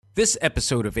This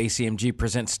episode of ACMG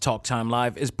Presents Talk Time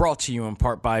Live is brought to you in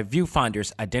part by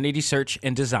Viewfinder's Identity Search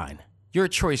and Design. Your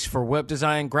choice for web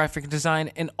design, graphic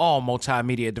design, and all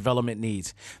multimedia development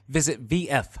needs. Visit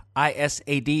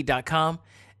VFISAD.com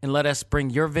and let us bring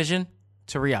your vision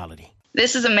to reality.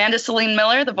 This is Amanda Celine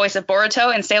Miller, the voice of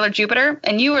Boruto in Sailor Jupiter,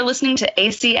 and you are listening to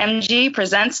ACMG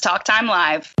Presents Talk Time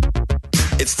Live.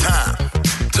 It's time.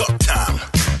 Talk time.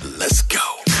 Let's go.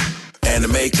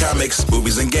 Anime, comics,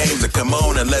 movies, and games. Come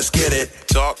on and let's get it.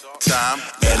 Talk time.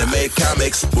 Anime,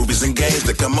 comics, movies, and games.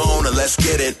 Come on and let's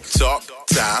get it. Talk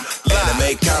time.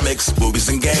 Anime, comics, movies,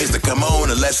 and games. Come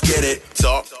on and let's get it.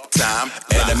 Talk time.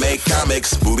 Anime,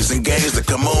 comics, movies, and games.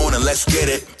 Come on and let's get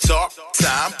it. Talk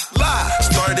time. Live.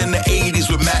 Started in the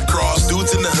 80s with Matt Cross.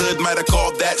 Dudes in the hood might have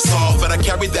called that soft, but I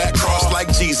carried that cross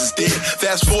like Jesus did.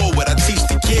 Fast forward, I teach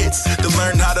the kids to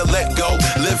learn how to let go,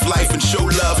 live life, and show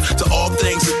love to all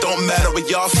things that don't matter where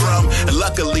y'all from. And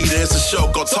luckily, there's a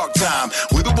show called Talk Time.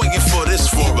 We've been waiting for this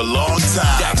for a long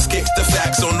time. Dax kicks the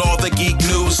facts on all the geek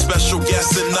news, special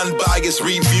guests and unbiased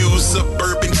reviews.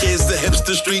 Suburban kids, the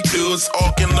hipster street dudes,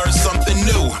 all can learn something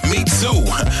new. Me too.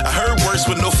 I heard words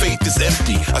when no faith is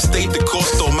empty. I stayed the course,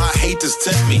 so my haters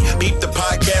tempt me. Beat the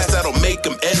podcast, that'll make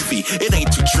them envy. It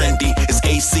ain't too trendy, it's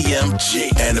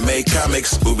ACMG. Anime,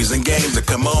 comics, movies, and games.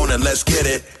 Come on and let's get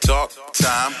it. Talk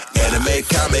time. Anime,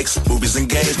 comics, movies, and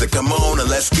games. Come on and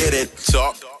let's get it.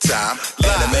 Talk time.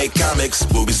 Anime, comics,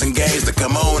 movies, and games.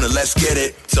 Come on and let's get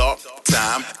it. Talk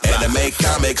time. Anime,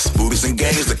 comics, movies, and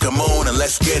games. Come on and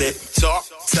let's get it. Talk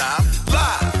time.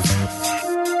 Live.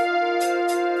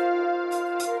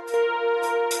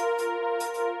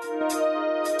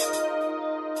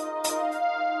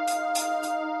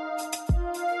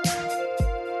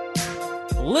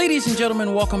 Ladies and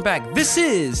gentlemen, welcome back. This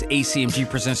is ACMG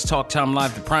Presents Talk Time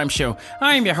Live, the Prime Show.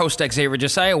 I am your host, Xavier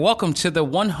Josiah. Welcome to the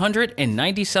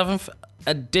 197th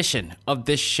edition of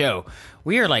this show.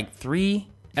 We are like 3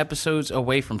 episodes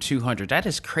away from 200. That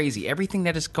is crazy. Everything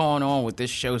that has gone on with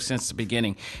this show since the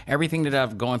beginning, everything that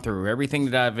I've gone through,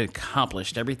 everything that I've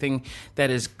accomplished, everything that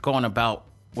has gone about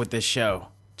with this show.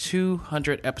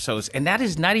 200 episodes, and that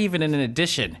is not even in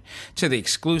addition to the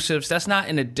exclusives. That's not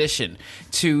in addition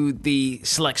to the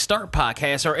Select Start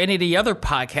podcast or any of the other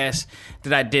podcasts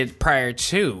that I did prior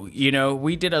to. You know,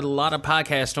 we did a lot of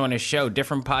podcasts on this show,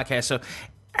 different podcasts. So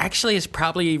actually, it's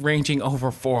probably ranging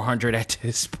over 400 at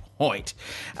this point.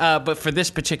 But for this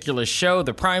particular show,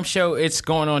 the Prime Show, it's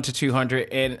going on to 200,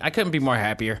 and I couldn't be more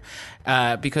happier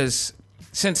because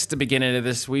since the beginning of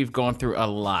this, we've gone through a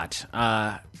lot.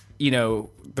 You know,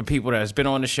 the people that has been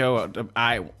on the show,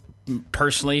 I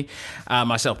personally,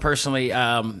 myself personally,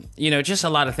 you know, just a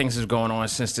lot of things is going on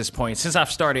since this point, since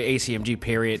I've started ACMG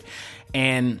period.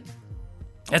 And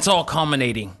it's all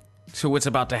culminating to what's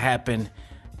about to happen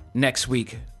next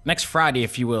week, next Friday,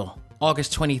 if you will,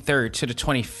 August 23rd to the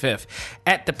 25th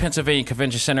at the Pennsylvania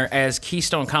Convention Center as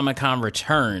Keystone Comic Con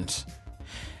returns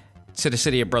to the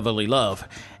city of brotherly love.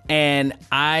 And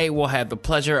I will have the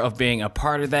pleasure of being a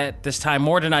part of that this time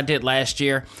more than I did last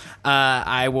year.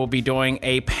 I will be doing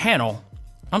a panel.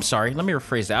 I'm sorry, let me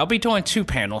rephrase that. I'll be doing 2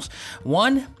 panels.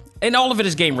 One, and all of it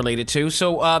is game related too.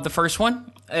 So the first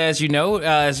one, as you know,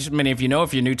 as many of you know,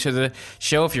 if you're new to the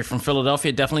show, if you're from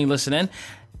Philadelphia, definitely listen in.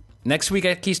 Next week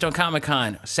at Keystone Comic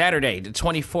Con, Saturday, the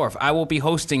 24th, I will be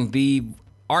hosting the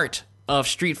art of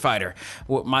Street Fighter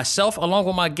with myself, along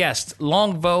with my guests,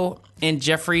 Longvo and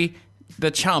Jeffrey the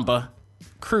Chamba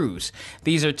Cruz.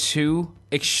 These are 2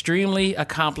 extremely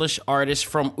accomplished artists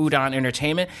from Udon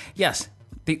Entertainment. Yes,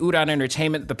 the Udon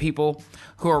Entertainment, the people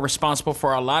who are responsible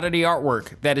for a lot of the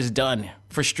artwork that is done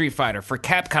for Street Fighter, for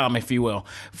Capcom, if you will,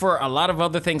 for a lot of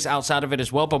other things outside of it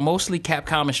as well, but mostly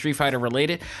Capcom and Street Fighter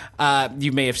related.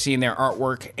 You may have seen their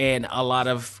artwork in a lot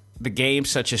of the games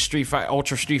such as Street Fighter,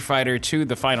 Ultra Street Fighter 2,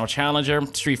 The Final Challenger,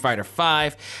 Street Fighter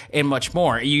 5, and much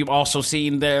more. You've also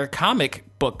seen their comic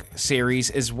book series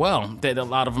as well that a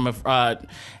lot of them have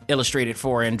illustrated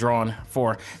for and drawn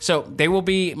for. So they will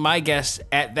be my guests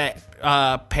at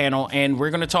that panel, and we're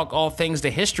going to talk all things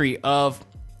the history of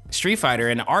Street Fighter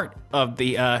and the art of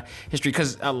the history,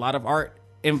 because a lot of art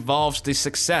involves the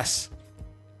success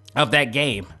of that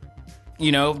game.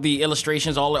 You know, the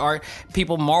illustrations, all the art,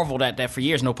 people marveled at that for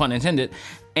years, no pun intended.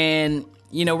 And,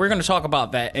 you know, we're going to talk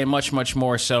about that and much, much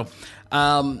more. So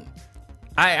I'm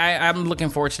looking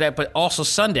forward to that. But also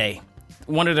Sunday,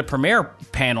 one of the premiere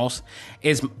panels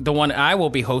is the one I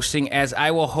will be hosting, as I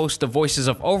will host the Voices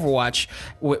of Overwatch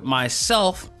with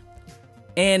myself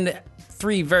and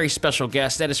 3 very special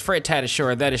guests. That is Fred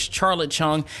Tatasciore, that is Charlotte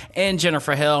Chung, and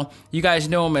Jennifer Hill. You guys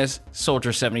know him as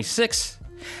Soldier 76,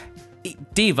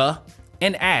 Diva,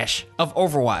 and Ash of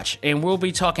Overwatch, and we'll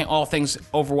be talking all things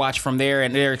Overwatch from there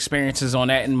and their experiences on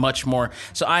that and much more.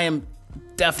 So I am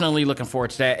definitely looking forward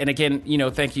to that. And again,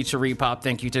 thank you to Repop,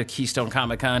 thank you to Keystone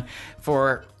Comic Con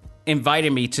for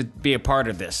inviting me to be a part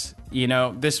of this.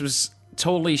 This was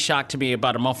totally shocked to me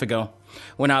about a month ago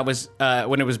when it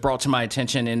was brought to my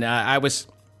attention, and I was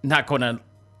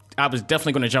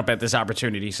definitely going to jump at this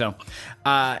opportunity. So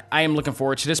I am looking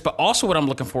forward to this. But also what I'm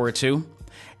looking forward to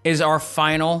is our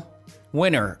final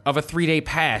winner of a 3-day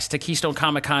pass to Keystone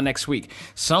Comic Con next week.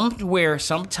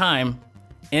 Sometime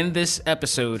in this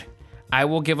episode, I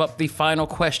will give up the final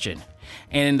question.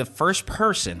 And the first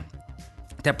person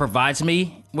that provides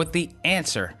me with the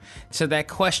answer to that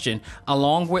question,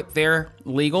 along with their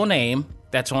legal name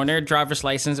that's on their driver's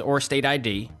license or state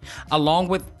ID, along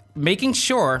with making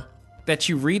sure that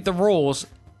you read the rules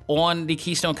on the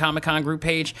Keystone Comic Con group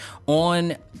page,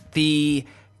 on the,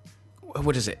 on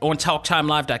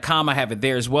TalkTimeLive.com, I have it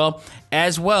there as well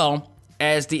as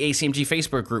the ACMG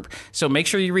Facebook group. So make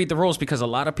sure you read the rules, because a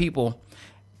lot of people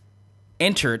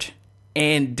entered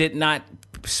and did not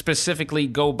specifically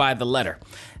go by the letter.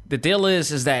 The deal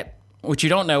is that what you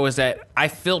don't know is that I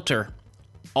filter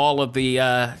all of the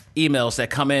emails that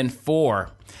come in for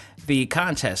the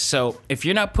contest. So if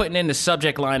you're not putting in the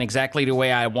subject line exactly the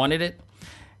way I wanted it,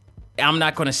 I'm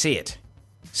not going to see it.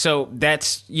 So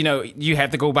that's, you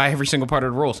have to go by every single part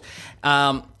of the rules.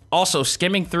 Also,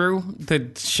 skimming through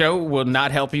the show will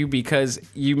not help you, because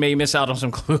you may miss out on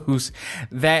some clues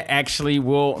that actually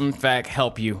will, in fact,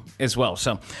 help you as well.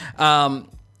 So,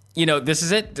 this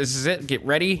is it. This is it. Get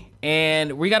ready.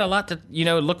 And we got a lot to,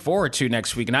 look forward to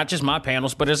next week. Not just my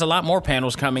panels, but there's a lot more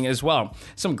panels coming as well.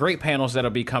 Some great panels that'll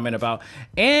be coming about.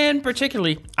 And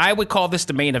particularly, I would call this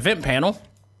the main event panel.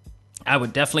 I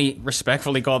would definitely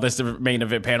respectfully call this the main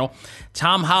event panel.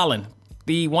 Tom Holland,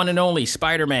 the one and only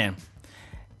Spider-Man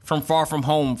from Far From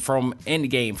Home, from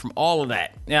Endgame, from all of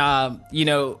that.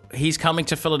 He's coming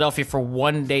to Philadelphia for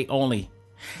one day only.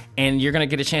 And you're going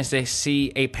to get a chance to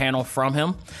see a panel from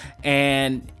him.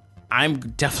 And I'm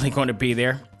definitely going to be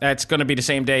there. That's going to be the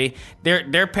same day.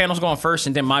 Their panel's going first,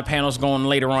 and then my panel's going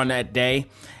later on that day.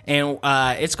 And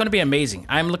it's going to be amazing.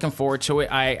 I'm looking forward to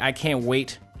it. I can't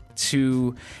wait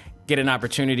to get an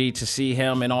opportunity to see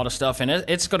him and all the stuff. And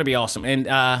it's going to be awesome. And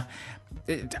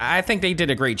I think they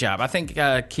did a great job. I think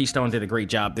Keystone did a great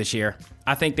job this year.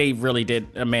 I think they really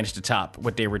did manage to top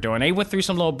what they were doing. They went through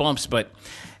some little bumps, but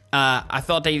I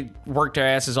thought they worked their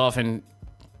asses off, and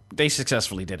they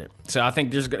successfully did it. So I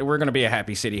think we're going to be a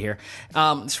happy city here.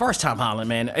 As far as Tom Holland,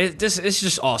 man, it's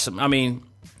just awesome. I mean,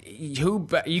 you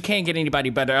can't get anybody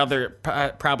better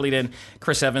probably than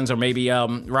Chris Evans, or maybe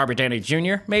Robert Downey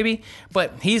Jr. maybe,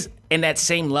 but he's in that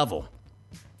same level.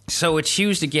 So it's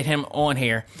huge to get him on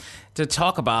here to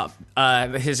talk about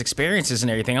his experiences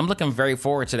and everything. I'm looking very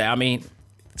forward to that. I mean,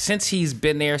 since he's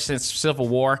been there since Civil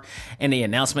War and the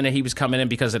announcement that he was coming in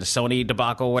because of the Sony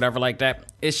debacle or whatever like that,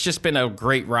 it's just been a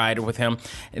great ride with him.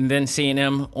 And then seeing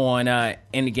him on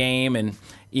Endgame, and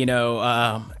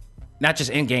not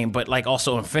just Endgame, but like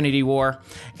also Infinity War,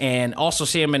 and also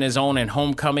see him in his own in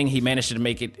Homecoming. He managed to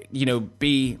make it,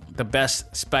 be the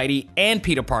best Spidey and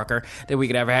Peter Parker that we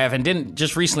could ever have. And then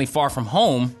just recently, Far From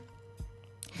Home.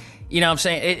 You know what I'm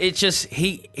saying? It just,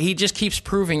 he just keeps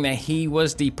proving that he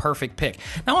was the perfect pick.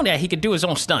 Not only that, he could do his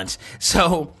own stunts.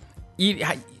 So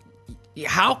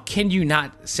how can you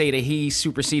not say that he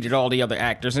superseded all the other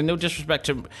actors? And no disrespect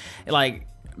to like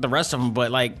the rest of them,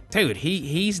 but like, dude,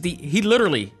 he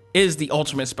literally is the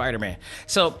ultimate Spider-Man.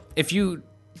 So if you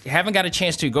haven't got a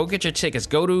chance to, go get your tickets.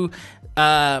 Go to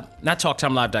not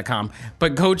TalkTimeLive.com,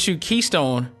 but go to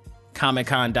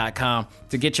KeystoneComicCon.com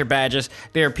to get your badges.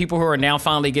 There are people who are now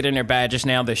finally getting their badges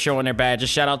now. They're showing their badges.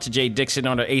 Shout out to Jay Dixon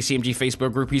on the ACMG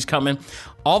Facebook group. He's coming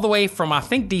all the way from, I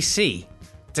think, DC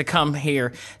to come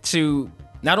here to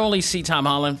not only see Tom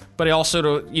Holland, but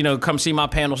also to, come see my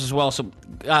panels as well. So,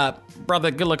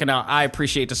 brother, good looking out. I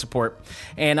appreciate the support.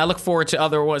 And I look forward to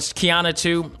other ones. Kiana,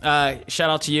 too. Shout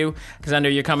out to you, because I know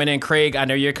you're coming in. Craig, I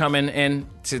know you're coming in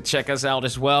to check us out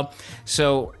as well.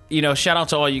 So, shout out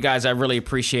to all you guys. I really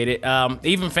appreciate it.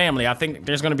 Even family. I think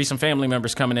there's going to be some family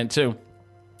members coming in, too.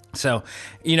 So,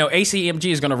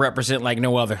 ACMG is going to represent like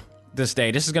no other this day.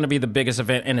 This is going to be the biggest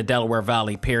event in the Delaware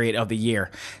Valley period of the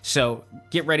year. So,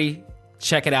 get ready.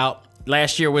 Check it out.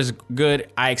 Last year was good.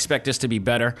 I expect this to be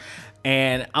better.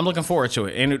 And I'm looking forward to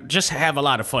it and just have a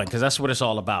lot of fun because that's what it's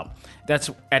all about.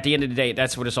 That's at the end of the day,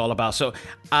 that's what it's all about. So,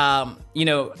 you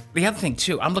know, the other thing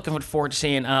too, I'm looking forward to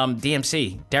seeing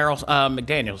DMC, Daryl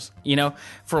McDaniels, you know,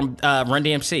 from Run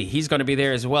DMC. He's going to be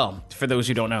there as well. For those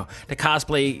who don't know, the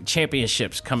cosplay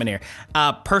championships coming there.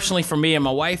 Personally, for me and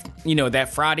my wife, you know,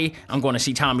 that Friday, I'm going to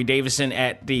see Tommy Davidson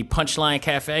at the Punchline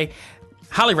Cafe.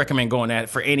 Highly recommend going there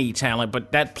for any talent,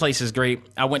 but that place is great.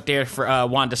 I went there for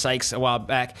Wanda Sykes a while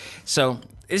back. So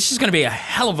it's just going to be a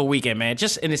hell of a weekend, man.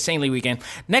 Just an insanely weekend.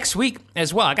 Next week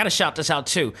as well, I got to shout this out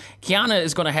too. Kiana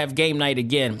is going to have game night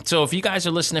again. So if you guys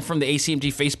are listening from the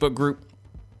ACMG Facebook group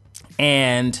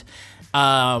and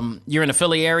you're in the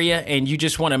Philly area and you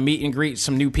just want to meet and greet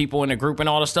some new people in the group and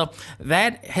all this stuff,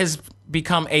 that has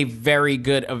become a very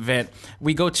good event.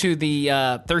 We go to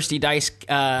the Thirsty Dice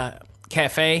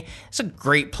Cafe. It's a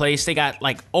great place. They got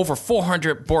like over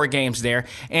 400 board games there,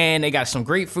 and they got some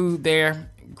great food there.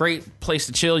 Great place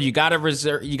to chill. You gotta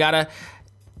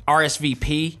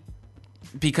RSVP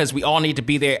because we all need to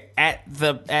be there at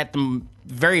the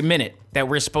very minute that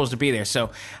we're supposed to be there.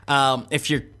 So if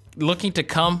you're looking to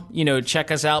come, you know,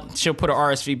 check us out. She'll put a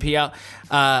RSVP out,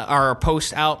 or a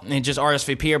post out, and just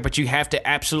RSVP her. But you have to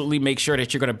absolutely make sure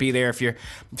that you're going to be there. If you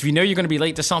know you're going to be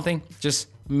late to something, just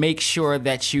make sure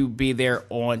that you be there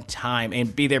on time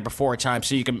and be there before time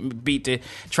so you can beat the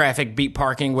traffic, beat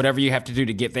parking, whatever you have to do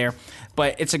to get there.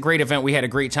 But it's a great event. We had a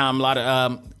great time. A lot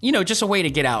of, you know, just a way to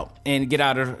get out and get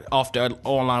out off the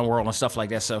online world and stuff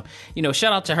like that. So, you know,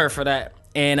 shout out to her for that.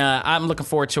 And I'm looking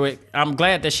forward to it. I'm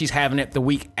glad that she's having it the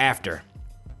week after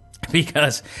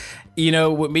because, you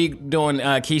know, with me doing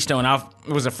Keystone, I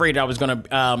was afraid I was going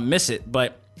to miss it.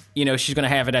 But, you know, she's going to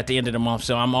have it at the end of the month.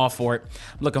 So I'm all for it.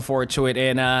 I'm looking forward to it.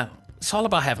 And it's all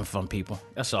about having fun, people.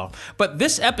 That's all. But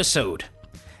this episode,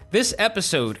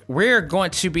 we're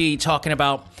going to be talking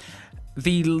about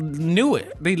the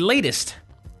latest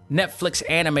Netflix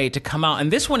anime to come out.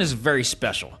 And this one is very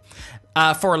special.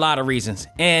 For a lot of reasons.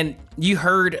 And you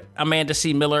heard Amanda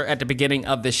C. Miller at the beginning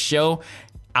of this show.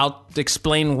 I'll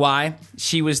explain why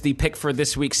she was the pick for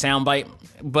this week's soundbite.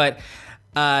 But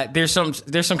there's some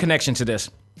connection to this.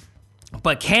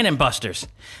 But Cannon Busters,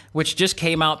 which just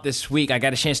came out this week, I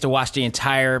got a chance to watch the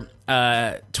entire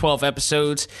 12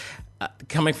 episodes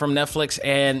coming from Netflix.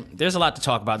 And there's a lot to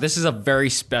talk about. This is a very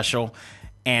special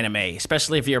anime,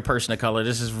 especially if you're a person of color.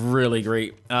 This is really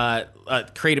great.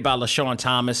 Created by LaShawn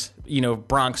Thomas, you know,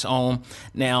 Bronx own,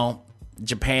 now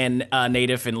Japan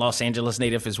native and Los Angeles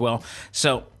native as well.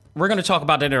 So we're going to talk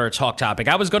about that in our talk topic.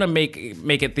 I was going to make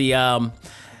it the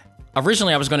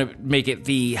originally I was going to make it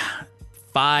the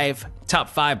top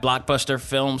five blockbuster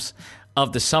films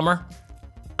of the summer.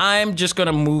 I'm just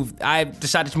going to I've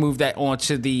decided to move that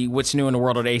onto the What's New in the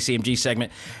World of the ACMG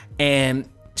segment and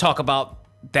talk about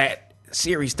that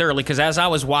series thoroughly, because as I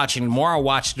was watching, the more I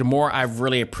watched, the more I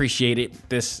really appreciated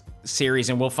this series,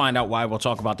 and we'll find out why. We'll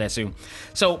talk about that soon.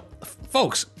 So,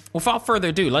 folks, without further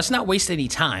ado, let's not waste any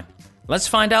time. Let's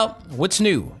find out what's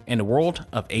new in the world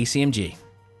of ACMG.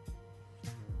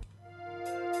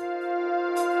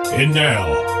 And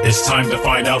now, it's time to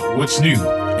find out what's new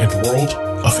in the world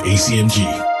of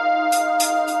ACMG.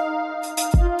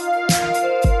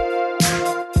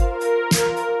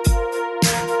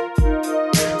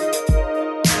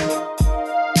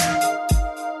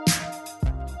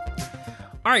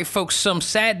 All right, folks, some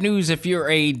sad news if you're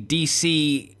a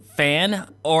DC fan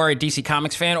or a DC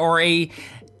Comics fan or a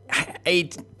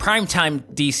primetime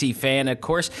DC fan, of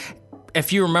course.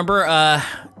 If you remember,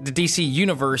 the DC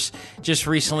Universe just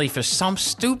recently, for some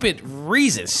stupid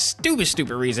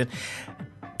reason,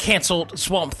 canceled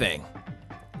Swamp Thing.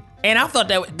 And I thought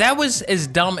that was as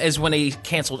dumb as when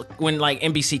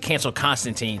NBC canceled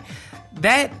Constantine.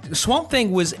 That Swamp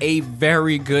Thing was a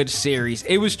very good series.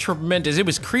 It was tremendous. It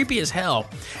was creepy as hell,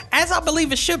 as I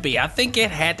believe it should be. I think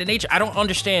it had the nature. I don't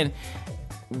understand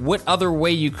what other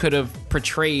way you could have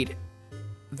portrayed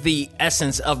the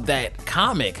essence of that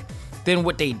comic than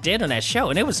what they did on that show.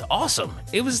 And it was awesome.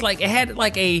 It was like, it had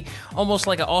like almost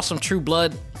like an awesome True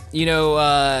Blood, you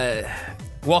know,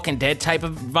 Walking Dead type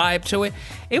of vibe to it.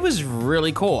 It was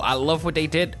really cool. I love what they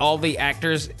did. All the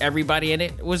actors, everybody in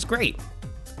it was great.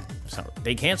 So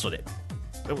they canceled it.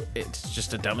 It's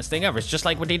just the dumbest thing ever. It's just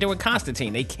like what they did with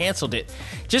Constantine. They canceled it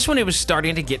just when it was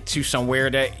starting to get to somewhere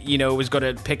that, you know, it was going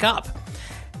to pick up.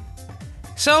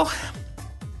 So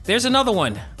there's another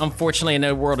one, unfortunately, in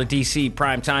the world of DC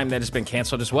primetime that has been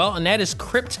canceled as well, and that is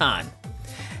Krypton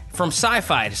from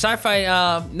Sci-Fi. The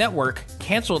Sci-Fi Network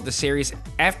canceled the series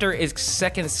after its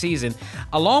second season,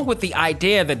 along with the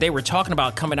idea that they were talking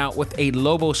about coming out with a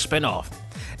Lobo spinoff.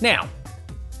 Now,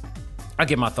 I'll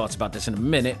get my thoughts about this in a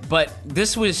minute, but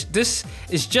this is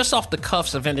just off the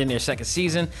cuffs of ending their second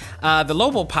season. The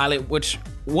Lobo pilot, which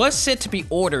was set to be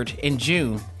ordered in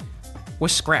June,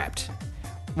 was scrapped.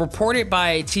 Reported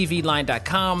by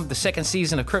TVLine.com, the second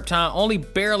season of Krypton only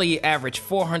barely averaged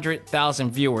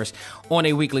 400,000 viewers on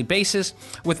a weekly basis,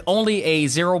 with only a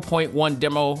 0.1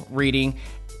 demo reading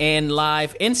and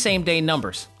live and same-day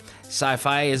numbers.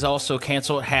 Sci-Fi is also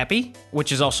canceled Happy,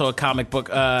 which is also a comic book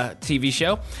TV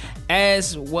show,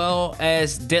 as well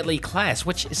as Deadly Class,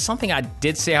 which is something I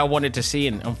did say I wanted to see,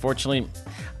 and unfortunately,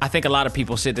 I think a lot of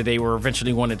people said that they were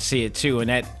eventually wanted to see it too, and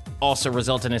that also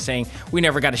resulted in saying we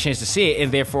never got a chance to see it,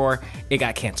 and therefore it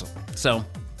got canceled. So,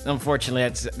 unfortunately,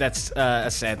 that's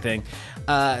a sad thing.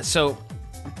 And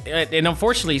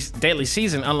unfortunately, Deadly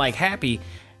Season, unlike Happy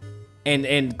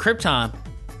and Krypton,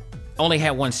 only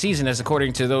had one season, as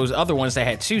according to those other ones that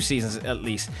had 2 seasons at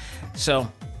least.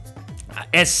 So,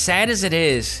 as sad as it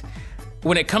is,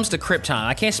 when it comes to Krypton,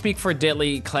 I can't speak for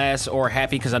Deadly Class or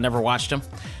Happy because I never watched them.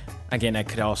 Again, that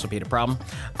could also be the problem.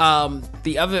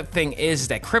 The other thing is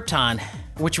that Krypton,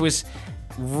 which was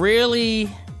really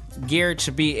geared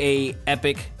to be a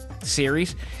epic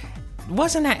series,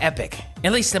 wasn't that epic,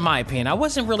 at least in my opinion. I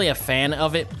wasn't really a fan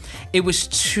of it. It was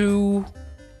too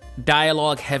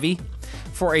dialogue heavy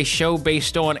for a show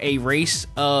based on a race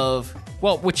of,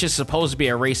 well, which is supposed to be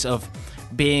a race of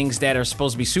beings that are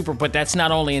supposed to be super, but that's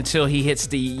not only until he hits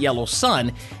the yellow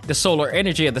sun, the solar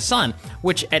energy of the sun,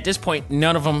 which at this point,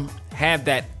 none of them have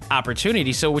that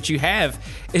opportunity. So what you have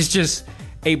is just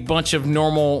a bunch of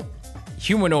normal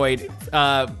humanoid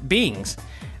beings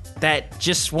that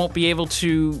just won't be able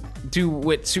to do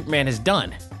what Superman has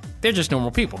done. They're just normal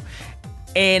people.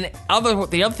 And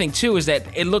the other thing, too, is that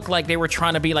it looked like they were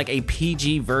trying to be like a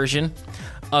PG version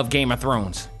of Game of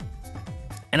Thrones.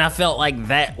 And I felt like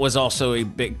that was also a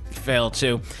big fail,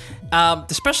 too.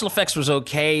 The special effects was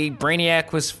okay.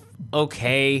 Brainiac was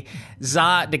okay.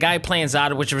 Zod, the guy playing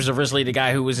Zod, which was originally the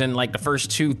guy who was in like the first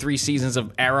 2-3 seasons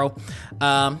of Arrow,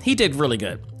 he did really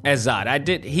good as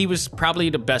Zod. He was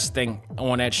probably the best thing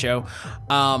on that show.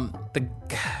 The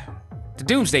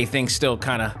Doomsday thing still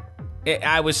kind of...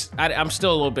 I'm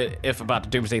still a little bit iffy about the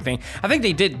Doomsday thing. I think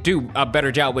they did do a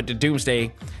better job with the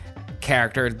Doomsday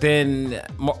character than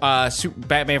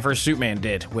Batman vs. Superman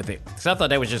did with it. So I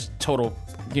thought that was just total,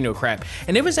 crap.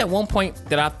 And it was at one point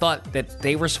that I thought that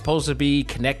they were supposed to be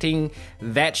connecting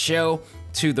that show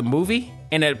to the movie,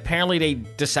 and apparently they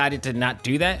decided to not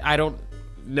do that. I don't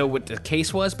know what the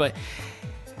case was, but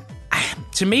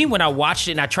to me, when I watched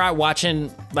it, and I tried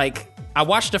watching, I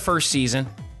watched the first season,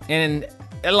 and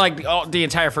the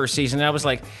entire first season, and I was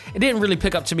like, it didn't really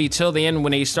pick up to me till the end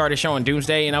when they started showing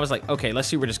Doomsday, and I was like, okay, let's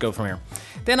see where this go from here.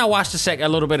 Then I watched a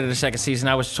little bit of the second season.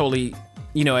 I was totally,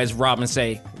 as Robin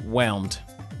say, whelmed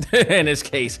in this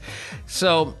case.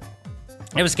 So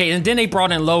it was okay. And then they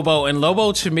brought in Lobo, and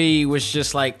Lobo to me was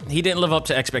just like, he didn't live up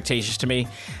to expectations to me.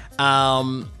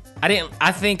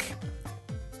 I think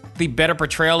the better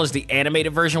portrayal is the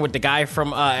animated version with the guy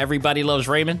from Everybody Loves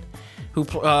Raymond, who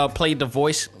played the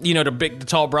voice, the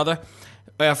tall brother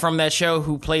from that show,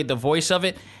 who played the voice of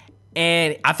it.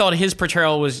 And I thought his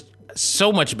portrayal was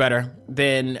so much better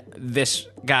than this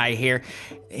guy here.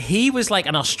 He was like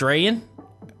an Australian,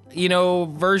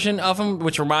 version of him,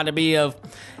 which reminded me of,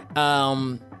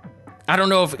 I don't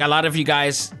know if a lot of you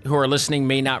guys who are listening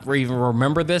may not even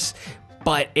remember this,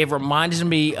 but it reminds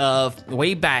me of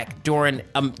way back during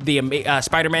the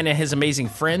Spider-Man and His Amazing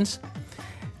Friends,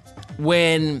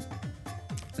 when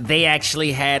they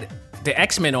actually had the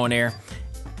X-Men on there,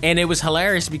 and it was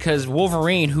hilarious because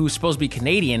Wolverine, who's supposed to be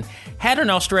Canadian, had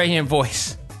an Australian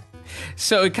voice.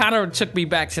 So it kind of took me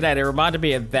back to that. It reminded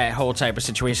me of that whole type of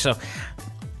situation. So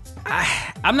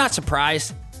I'm not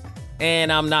surprised,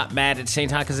 and I'm not mad at the same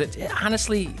time, because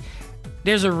honestly,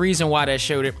 there's a reason why that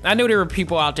showed it. I know there were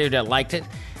people out there that liked it,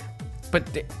 but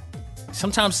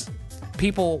sometimes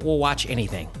people will watch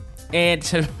anything. And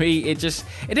to me, it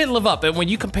didn't live up. And when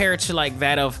you compare it to like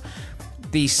that of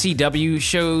the CW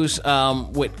shows,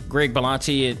 what Greg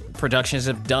Berlanti and Productions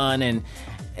have done,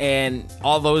 and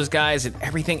all those guys and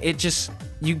everything,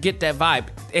 you get that vibe.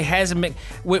 It has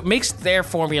what makes their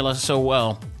formula so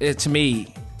well, to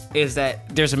me, is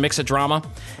that there's a mix of drama.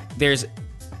 There's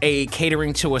a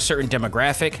catering to a certain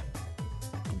demographic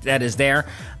that is there.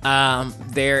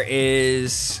 There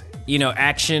is...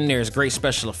 action, there's great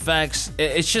special effects.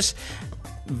 It's just,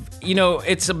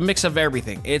 it's a mix of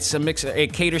everything.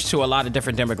 It caters to a lot of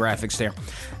different demographics there.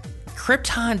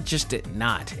 Krypton just did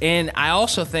not. And I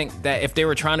also think that if they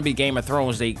were trying to be Game of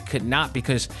Thrones, they could not,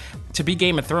 because to be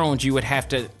Game of Thrones, you would have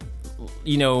to,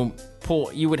 you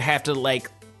would have to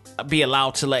be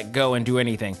allowed to let go and do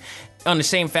anything. on the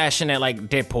same fashion that like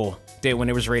Deadpool did when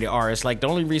it was rated R. It's like the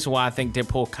only reason why I think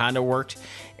Deadpool kind of worked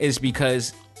is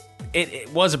because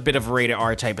it was a bit of a rated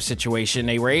R type of situation.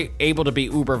 They were able to be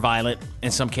uber violent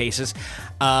in some cases.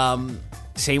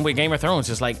 Same with Game of Thrones.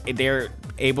 It's like they're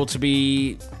able to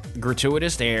be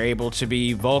gratuitous. They're able to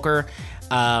be vulgar.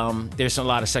 There's a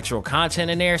lot of sexual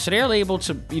content in there, so they're able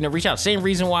to reach out. Same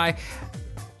reason why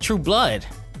True Blood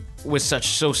was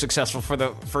so successful for the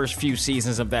first few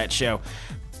seasons of that show.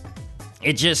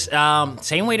 It just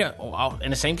same way to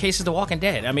in the same case as The Walking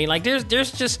Dead. I mean, like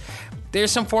there's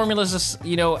some formulas,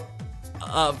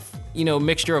 of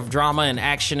mixture of drama and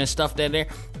action and stuff there.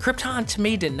 Krypton to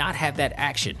me did not have that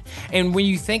action. And when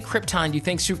you think Krypton, you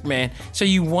think Superman. So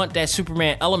you want that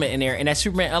Superman element in there, and that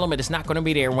Superman element is not going to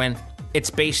be there when it's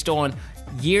based on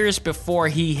years before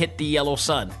he hit the yellow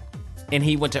sun and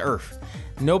he went to Earth.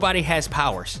 Nobody has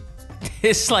powers.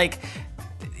 It's like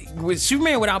with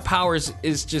Superman without powers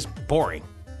is just boring.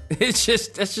 That's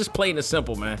just plain and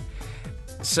simple, man.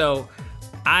 So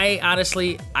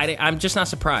I'm just not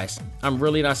surprised. I'm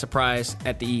really not surprised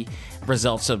at the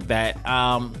results of that.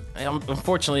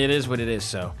 Unfortunately, it is what it is.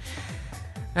 So,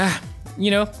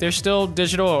 there's still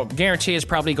digital. Guarantee it's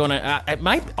probably going to. It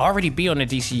might already be on the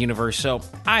DC universe. So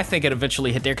I think it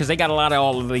eventually hit there because they got a lot of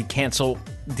all of the canceled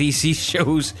DC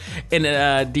shows in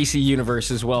the DC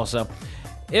universe as well. So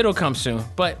it'll come soon.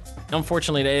 But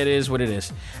unfortunately, it is what it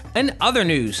is. In other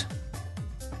news,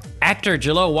 actor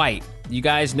Jaleel White. You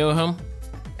guys know him?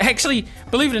 Actually,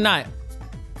 believe it or not,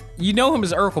 you know him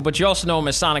as Urkel, but you also know him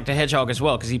as Sonic the Hedgehog as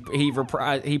well, because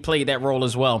he played that role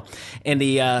as well in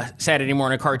the Saturday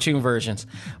morning cartoon versions.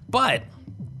 But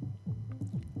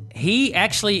he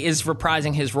actually is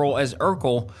reprising his role as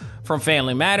Urkel from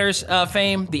Family Matters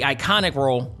fame, the iconic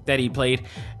role that he played,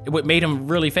 what made him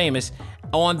really famous,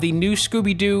 on the new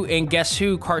Scooby-Doo and Guess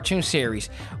Who cartoon series,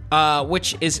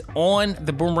 which is on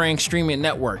the Boomerang streaming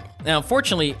network. Now,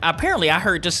 unfortunately, apparently I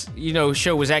heard this,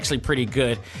 show was actually pretty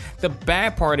good. The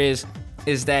bad part is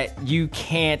that you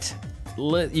can't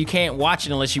watch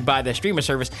it unless you buy the streaming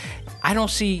service. I don't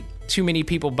see too many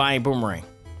people buying Boomerang.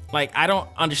 Like, I don't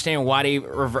understand why they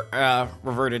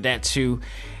reverted that to,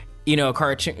 a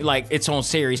cartoon, like its own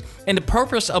series. And the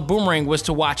purpose of Boomerang was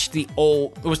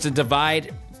to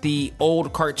divide the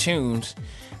old cartoons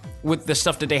with the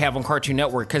stuff that they have on Cartoon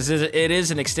Network, because it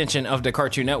is an extension of the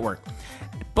Cartoon Network.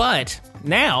 But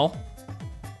now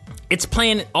it's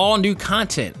playing all new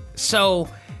content, so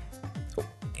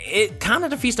it kind of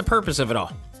defeats the purpose of it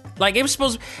all. Like, it was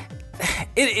supposed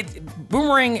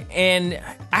Boomerang and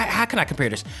how can I compare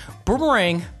this?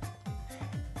 Boomerang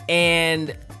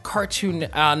and Cartoon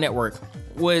Network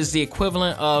was the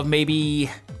equivalent of maybe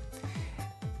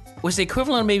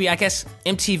I guess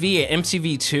MTV and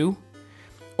MTV2,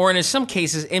 or in some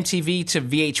cases MTV to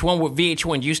VH1, what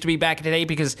VH1 used to be back in the day.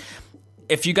 Because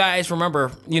if you guys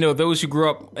remember, those who grew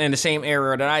up in the same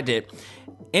era that I did,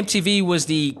 MTV was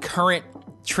the current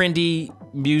trendy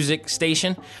music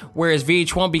station, whereas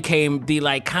VH1 became the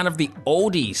kind of the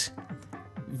oldies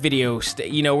video,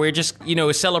 where it just,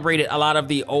 it celebrated a lot of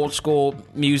the old school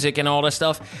music and all that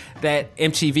stuff that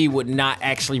MTV would not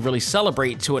actually really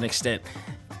celebrate to an extent.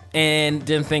 And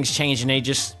then things change, and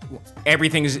it's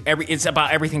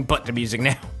about everything but the music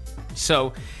now.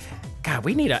 So, God,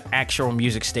 we need an actual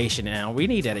music station now. We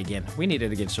need that again. We need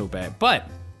it again so bad. But,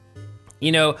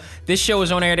 this show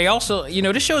is on air. They also,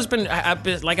 this show has been,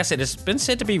 like I said, it's been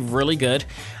said to be really good.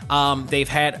 They've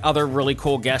had other really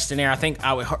cool guests in there. I think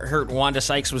I heard Wanda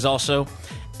Sykes was also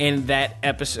in that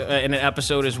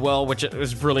episode as well, which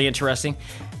was really interesting.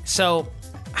 So,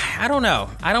 I don't know.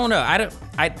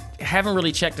 I haven't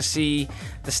really checked to see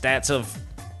the stats of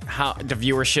how the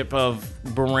viewership of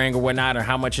Boomerang or whatnot, or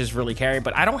how much is really carried,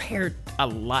 but I don't hear a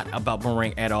lot about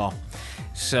Boomerang at all.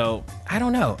 So I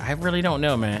don't know. I really don't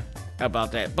know, man,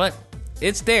 about that. But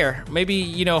it's there.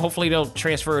 Maybe, hopefully they'll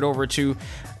transfer it over to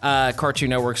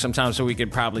Cartoon Network sometime so we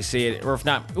could probably see it. Or if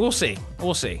not, we'll see.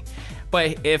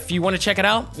 But if you want to check it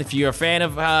out, if you're a fan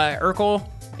of Urkel,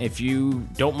 if you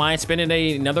don't mind spending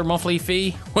another monthly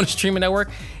fee on the streaming network,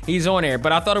 he's on there.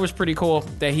 But I thought it was pretty cool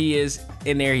that he is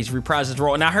in there. He's reprised his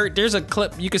role. And I heard there's a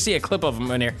clip. You can see a clip of him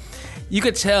in there. You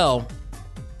could tell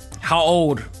how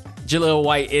old Jaleel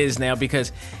White is now,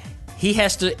 because he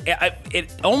has to.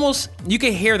 It almost, you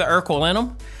can hear the Urkel in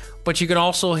him, but you can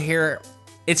also hear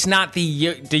it's not the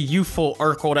youthful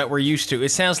Urkel that we're used to. It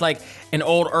sounds like an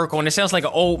old Urkel, and it sounds like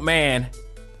an old man.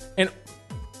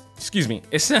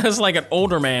 It sounds like an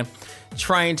older man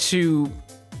trying to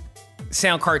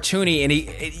sound cartoony, and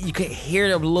you can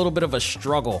hear a little bit of a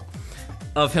struggle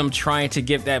of him trying to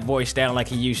get that voice down like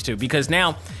he used to, because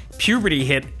now puberty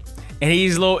hit, And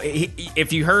he's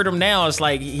if you heard him now, it's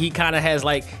like he kind of has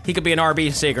like, he could be an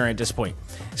RB singer at this point.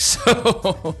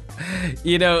 So,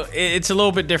 you know, it's a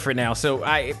little bit different now. So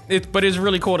but it's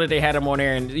really cool that they had him on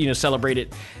there and, you know,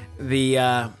 celebrated the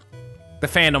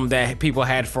fandom that people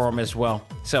had for him as well.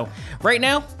 So right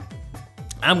now,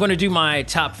 I'm going to do my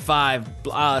top 5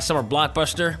 summer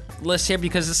blockbuster list here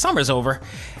because the summer's over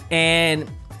and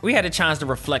we had a chance to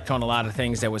reflect on a lot of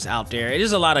things that was out there.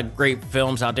 There's a lot of great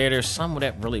films out there. There's some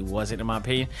that really wasn't, in my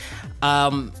opinion.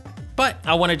 But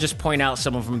I want to just point out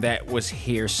some of them that was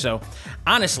here. So,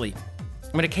 honestly,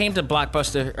 when it came to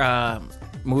blockbuster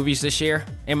movies this year,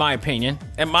 in my opinion,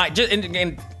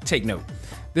 and take note,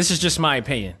 this is just my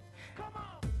opinion.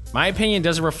 My opinion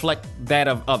doesn't reflect that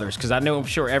of others, because I'm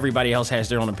sure everybody else has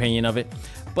their own opinion of it.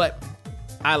 But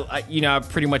I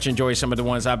pretty much enjoy some of the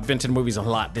ones. I've been to the movies a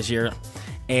lot this year,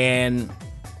 and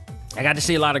I got to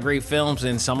see a lot of great films,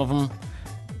 and some of them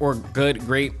were good,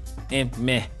 great, and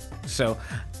meh. So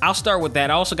I'll start with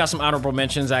that. I also got some honorable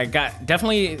mentions. I got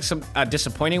definitely some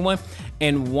disappointing one,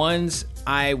 and ones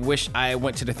I wish I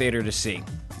went to the theater to see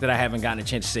that I haven't gotten a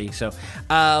chance to see. So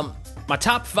my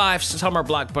top 5 summer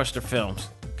blockbuster films.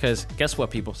 Because guess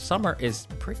what, people? Summer is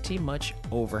pretty much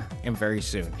over and very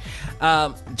soon.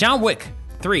 John Wick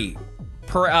 3,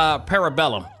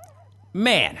 Parabellum.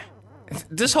 Man,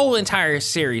 this whole entire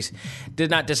series did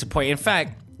not disappoint. In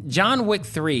fact, John Wick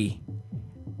 3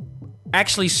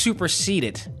 actually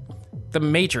superseded The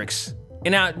Matrix.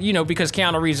 And now, you know, because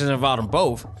Keanu Reeves is involved in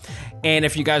both. And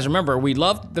if you guys remember, we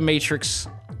loved The Matrix.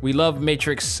 We loved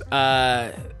Matrix,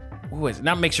 what was it?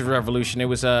 Not Matrix Revolution. It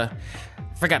was,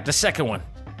 forgot, the second one.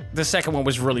 The second one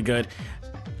was really good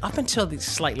up until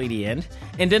slightly the end.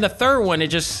 And then the third one,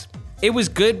 it was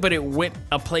good, but it went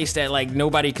a place that like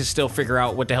nobody could still figure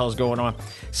out what the hell is going on.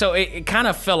 So it kind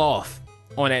of fell off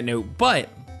on that note. But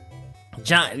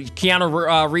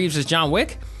Keanu Reeves as John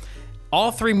Wick,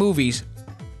 all 3 movies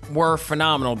were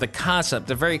phenomenal. The concept,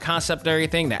 the very concept of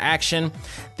everything, the action,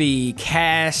 the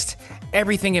cast,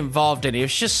 everything involved in it. It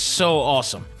was just so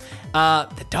awesome.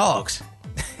 The dogs.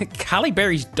 Halle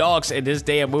Berry's dogs in this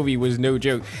damn movie was no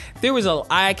joke.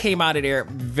 I came out of there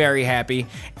very happy,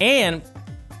 and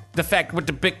the fact with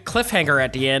the big cliffhanger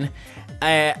at the end,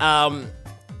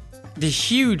 the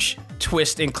huge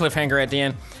twist and cliffhanger at the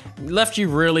end left you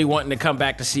really wanting to come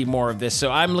back to see more of this.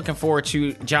 So I'm looking forward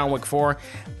to John Wick 4.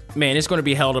 Man, it's going to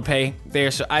be hell to pay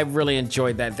there. So I really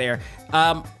enjoyed that there.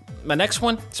 My next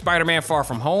one, Spider-Man Far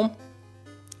From Home.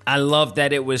 I love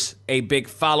that it was a big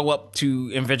follow-up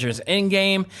to Avengers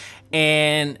Endgame,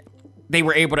 and they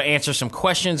were able to answer some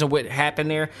questions of what happened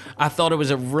there. I thought it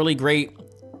was a really great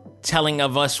telling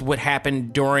of us what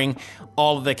happened during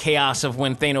all of the chaos of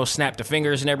when Thanos snapped the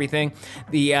fingers and everything.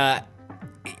 I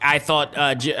thought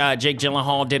Jake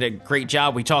Gyllenhaal did a great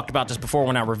job. We talked about this before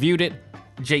when I reviewed it.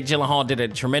 Jake Gyllenhaal did a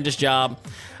tremendous job.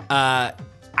 I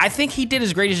think he did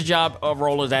as great a job of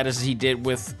role as that as he did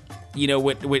with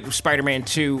Spider-Man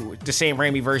 2, the Sam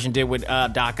Raimi version did with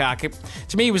Doc Ock.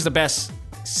 To me, it was the best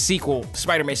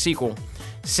Spider-Man sequel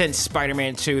since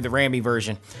Spider-Man 2, the Raimi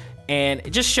version. And it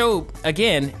just showed,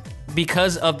 again,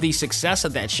 because of the success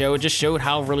of that show, it just showed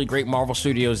how really great Marvel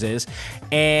Studios is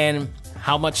and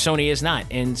how much Sony is not.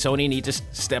 And Sony needs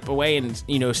to step away and,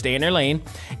 stay in their lane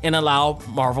and allow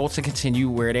Marvel to continue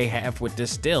where they have with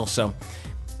this deal. So,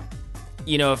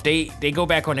 if they go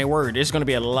back on their word, there's going to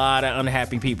be a lot of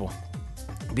unhappy people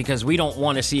because we don't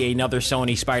want to see another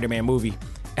Sony Spider-Man movie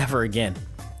ever again,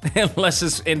 unless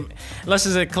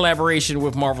it's a collaboration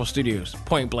with Marvel Studios.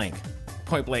 Point blank.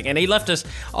 And they left us.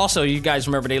 Also, you guys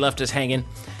remember they left us hanging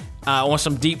on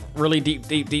some really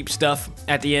deep stuff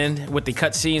at the end with the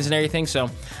cutscenes and everything. So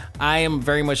I am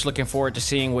very much looking forward to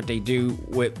seeing what they do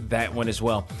with that one as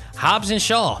well. Hobbs and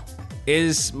Shaw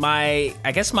is my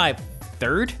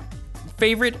third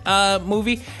favorite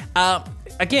movie.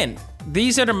 Again,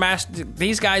 these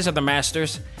guys are the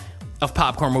masters of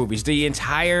popcorn movies. The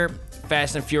entire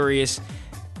Fast and Furious.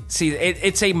 See,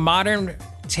 it's a modern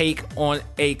take on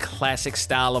a classic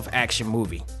style of action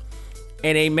movie,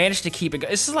 and they managed to keep it.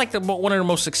 This is like one of the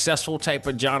most successful type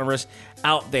of genres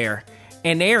out there,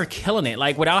 and they are killing it.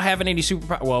 Like without having any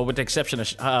superpower. Well, with the exception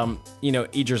of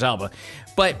Idris Elba,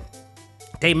 but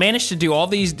they managed to do all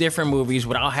these different movies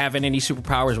without having any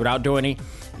superpowers, without doing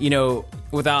any,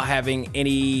 without having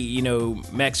any,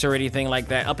 mechs or anything like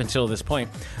that up until this point.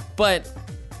 But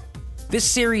this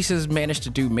series has managed to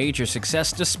do major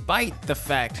success despite the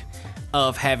fact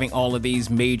of having all of these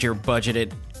major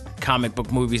budgeted comic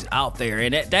book movies out there.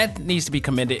 And that needs to be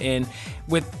commended in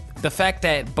with the fact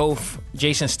that both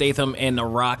Jason Statham and The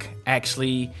Rock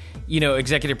actually,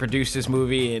 executive produced this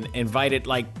movie and invited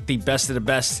like the best of the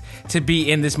best to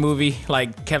be in this movie,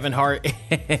 like Kevin Hart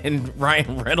and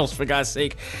Ryan Reynolds, for God's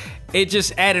sake. It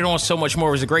just added on so much more.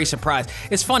 It was a great surprise.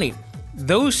 It's funny.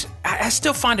 I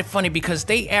still find it funny because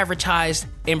they advertised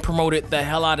and promoted the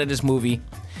hell out of this movie.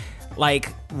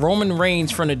 Like Roman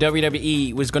Reigns from the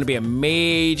WWE was going to be a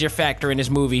major factor in this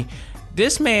movie.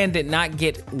 This man did not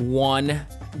get one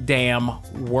damn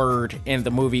word in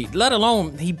the movie, let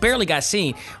alone he barely got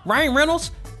seen. Ryan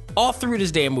Reynolds, all through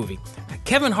this damn movie.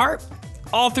 Kevin Hart,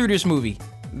 all through this movie.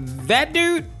 That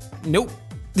dude, nope.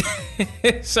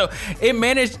 So they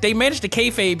managed to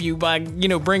kayfabe you by,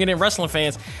 bringing in wrestling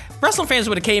fans. Wrestling fans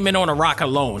would have came in on a rock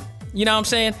alone. You know what I'm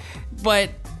saying?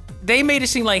 But they made it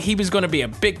seem like he was going to be a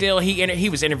big deal. He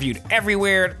was interviewed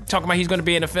everywhere, talking about he's going to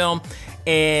be in the film.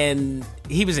 And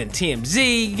he was in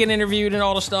TMZ getting interviewed and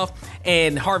all the stuff.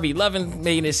 And Harvey Levin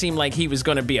made it seem like he was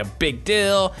going to be a big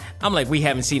deal. I'm like, we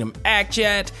haven't seen him act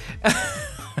yet.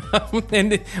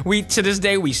 And to this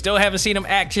day, we still haven't seen him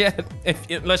act yet,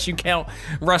 unless you count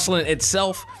wrestling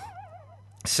itself.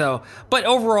 So, but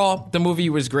overall, the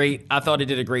movie was great. I thought it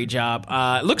did a great job.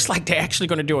 It looks like they're actually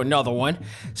going to do another one.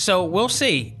 So we'll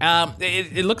see.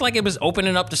 It looked like it was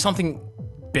opening up to something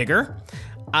bigger.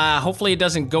 Hopefully it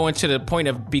doesn't go into the point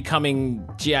of becoming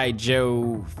G.I.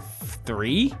 Joe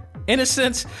 3, in a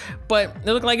sense. But it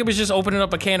looked like it was just opening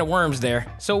up a can of worms there.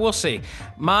 So we'll see.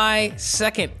 My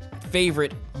second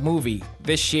favorite movie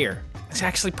this year. It's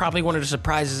actually probably one of the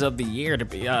surprises of the year, to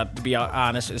be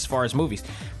honest, as far as movies.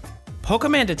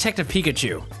 Pokemon Detective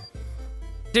Pikachu.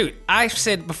 Dude, I've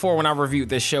said before when I reviewed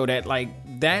this show that, like,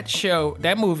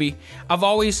 that movie, I've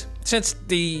always, since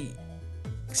Pokemon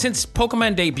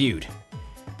debuted,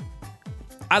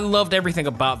 I loved everything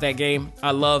about that game.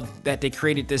 I loved that they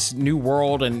created this new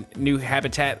world and new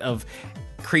habitat of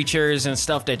creatures and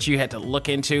stuff that you had to look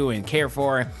into and care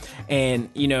for and,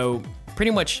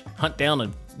 pretty much hunt down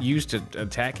and use to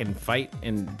attack and fight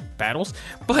in battles.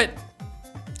 But,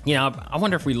 I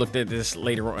wonder if we looked at this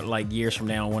later on, like years from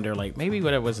now, and wonder, like, maybe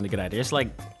that wasn't a good idea. It's like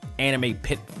anime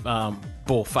pit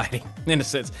bullfighting in a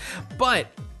sense. But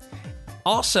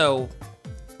also,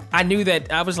 I knew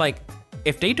that I was like,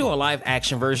 if they do a live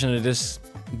action version of this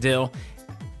deal,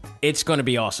 it's going to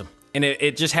be awesome. And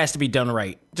it just has to be done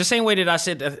right. The same way that I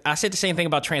said the same thing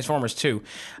about Transformers 2.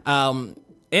 And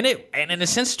in a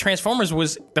sense, Transformers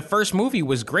was the first movie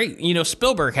was great.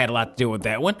 Spielberg had a lot to do with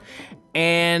that one.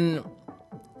 And,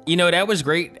 that was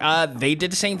great. They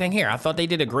did the same thing here. I thought they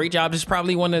did a great job. This is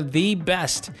probably one of the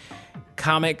best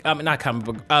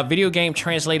video game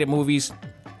translated movies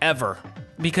ever.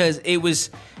 Because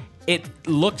it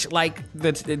looked like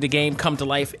the game come to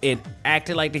life. It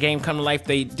acted like the game come to life.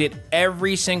 They did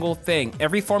every single thing,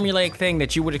 every formulaic thing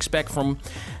that you would expect from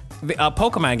a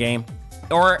Pokemon game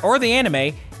or the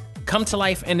anime come to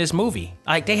life in this movie.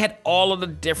 Like, they had all of the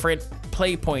different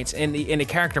play points and the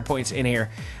character points in here.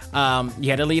 You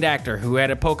had a lead actor who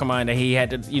had a Pokemon that he had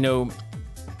to,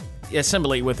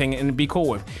 assimilate with and be cool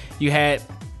with. You had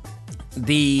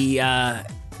the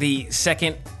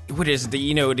second, what is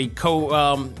the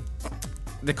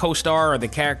co-star or the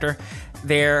character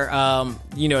there,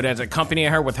 that's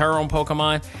accompanying her with her own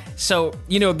Pokemon. So,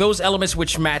 those elements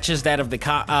which matches that of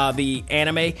the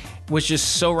anime was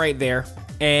just so right there.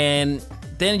 And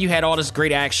then you had all this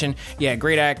great action. Yeah,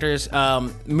 great actors.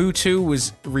 Mewtwo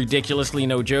was ridiculously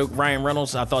no joke. Ryan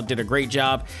Reynolds, I thought, did a great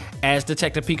job as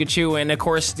Detective Pikachu. And, of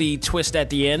course, the twist at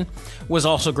the end was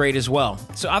also great as well.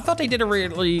 So I thought they did a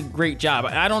really great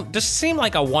job. This seemed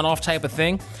like a one-off type of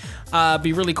thing.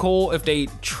 Be really cool if they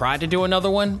tried to do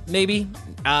another one, maybe.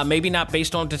 Maybe not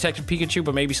based on Detective Pikachu,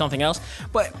 but maybe something else.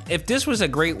 But if this was a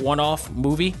great one-off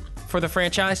movie for the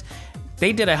franchise,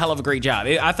 they did a hell of a great job.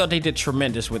 I thought they did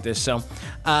tremendous with this. So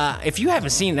if you haven't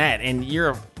seen that and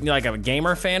you're like a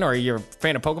gamer fan or you're a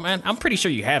fan of Pokemon, I'm pretty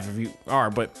sure you have if you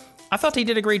are. But I thought they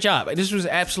did a great job. This was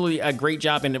absolutely a great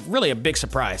job and really a big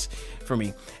surprise for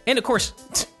me. And, of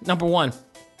course, number one,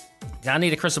 I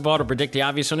need a crystal ball to predict the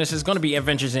obvious one. This is going to be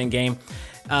Avengers Endgame.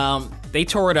 They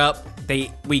tore it up.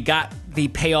 We got the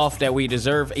payoff that we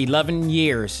deserve. 11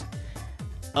 years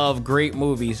of great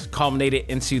movies culminated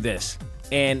into this,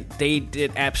 and they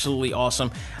did absolutely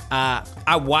awesome.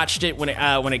 I watched it when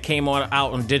it came out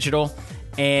on digital,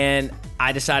 and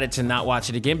I decided to not watch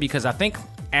it again because I think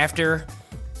after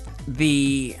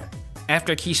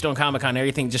Keystone Comic-Con,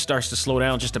 everything just starts to slow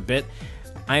down just a bit.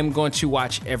 I'm going to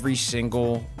watch every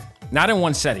single, not in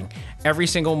one setting, every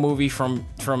single movie from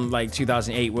like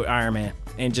 2008 with Iron Man,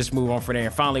 and just move on from there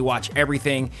and finally watch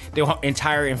everything, the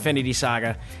entire Infinity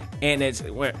Saga, and it's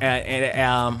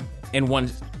in one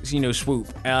swoop.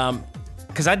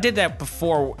 because I did that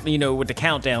before, with the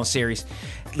Countdown series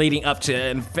leading up to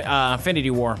Infinity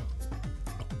War.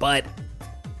 But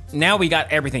now we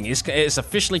got everything. It's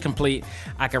officially complete.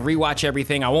 I can rewatch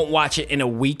everything. I won't watch it in a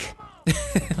week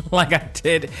like I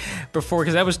did before,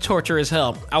 because that was torture as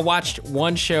hell. I watched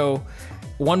one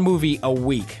movie a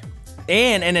week.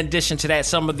 And in addition to that,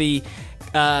 some of the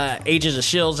Agents of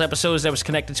S.H.I.E.L.D. episodes that was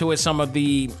connected to it, some of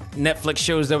the Netflix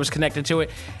shows that was connected to it.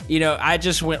 I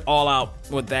just went all out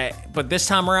with that. But this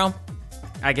time around,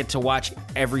 I get to watch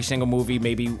every single movie,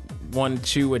 maybe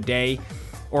 1-2 a day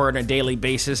or on a daily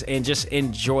basis, and just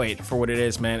enjoy it for what it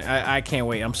is, man. I can't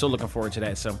wait. I'm so looking forward to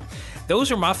that. So those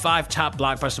are my 5 top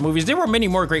blockbuster movies. There were many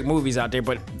more great movies out there,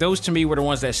 but those to me were the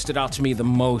ones that stood out to me the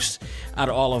most out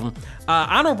of all of them.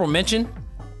 Honorable mention,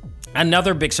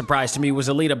 another big surprise to me, was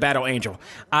Alita Battle Angel.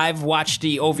 I've watched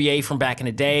the OVA from back in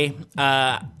the day.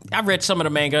 I read some of the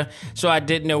manga, so I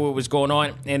didn't know what was going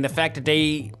on. And the fact that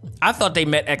I thought they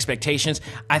met expectations.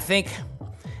 I think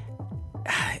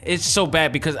it's so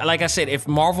bad because, like I said, if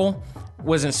Marvel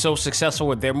wasn't so successful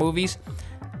with their movies,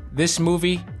 this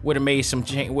movie would have made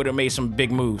some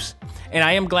big moves. And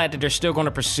I am glad that they're still going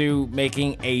to pursue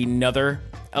making another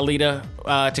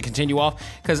Alita to continue off,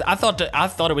 because I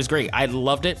thought it was great. I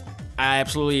loved it. I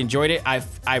absolutely enjoyed it.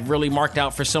 I really marked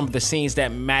out for some of the scenes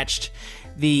that matched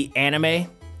the anime,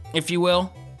 if you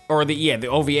will, or the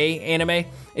OVA anime,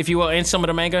 if you will, and some of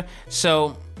the manga.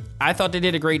 So I thought they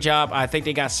did a great job. I think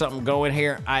they got something going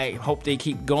here. I hope they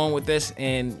keep going with this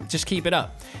and just keep it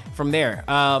up from there.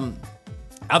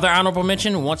 Other honorable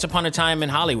mention, Once Upon a Time in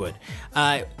Hollywood.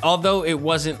 Although it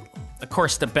wasn't, of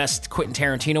course, the best Quentin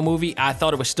Tarantino movie, I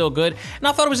thought it was still good. And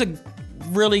I thought it was a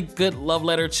really good love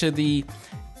letter to the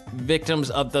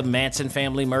victims of the Manson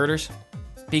family murders,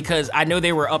 because I know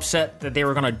they were upset that they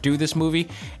were going to do this movie.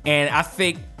 And I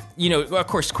think, of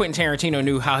course, Quentin Tarantino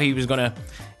knew how he was going to,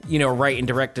 write and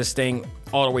direct this thing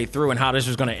all the way through and how this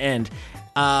was going to end.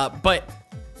 But,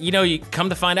 you come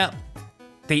to find out,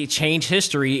 they change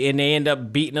history and they end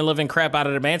up beating the living crap out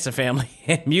of the Manson family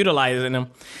and mutilating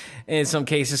them in some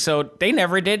cases. So they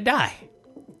never did die.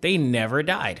 They never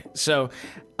died. So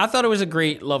I thought it was a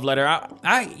great love letter.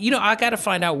 I got to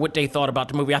find out what they thought about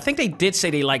the movie. I think they did say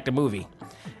they liked the movie,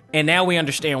 and now we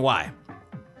understand why.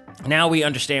 Now we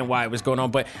understand why it was going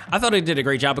on, but I thought they did a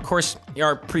great job. Of course,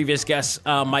 our previous guest,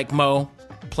 Mike Moe,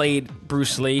 played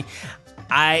Bruce Lee.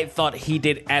 I thought he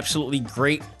did absolutely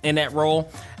great in that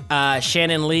role.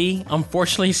 Shannon Lee,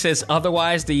 unfortunately, says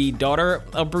otherwise, the daughter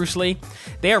of Bruce Lee.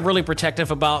 They are really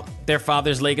protective about their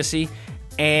father's legacy,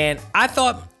 and I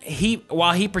thought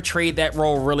while he portrayed that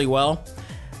role really well,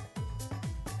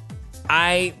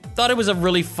 I thought it was a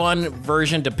really fun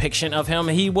depiction of him.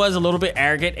 He was a little bit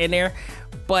arrogant in there,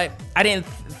 but I didn't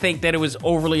think that it was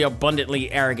overly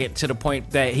abundantly arrogant to the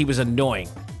point that he was annoying.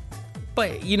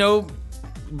 But,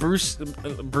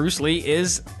 Bruce Lee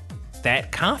is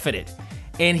that confident,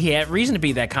 and he had reason to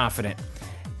be that confident.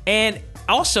 And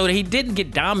also, he didn't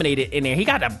get dominated in there. He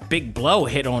got a big blow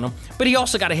hit on him, but he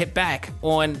also got a hit back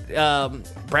on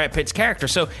Brad Pitt's character.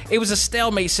 So it was a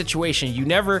stalemate situation.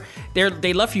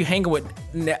 They left you hanging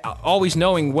with always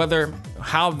knowing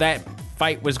how that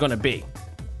fight was going to be.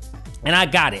 And I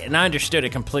got it, and I understood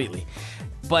it completely.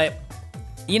 But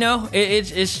it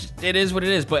is what it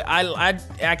is. But I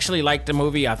actually liked the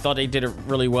movie. I thought they did it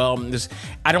really well.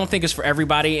 I don't think it's for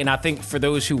everybody, and I think for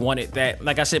those who wanted that,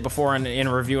 like I said before in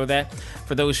a review of that,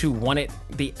 for those who wanted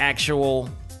the actual,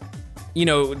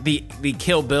 the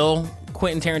Kill Bill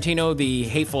Quentin Tarantino, the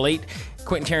Hateful Eight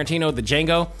Quentin Tarantino, the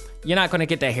Django, you're not going to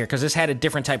get that here, because this had a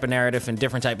different type of narrative and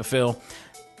different type of feel.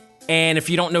 And if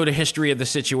you don't know the history of the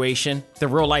situation, the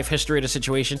real life history of the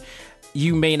situation,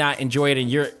 you may not enjoy it, and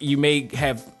you may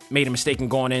have made a mistake in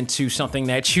going into something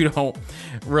that you don't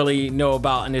really know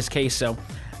about in this case. So,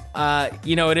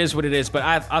 it is what it is. But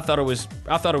I thought it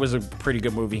was a pretty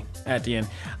good movie at the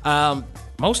end.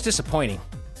 Most disappointing,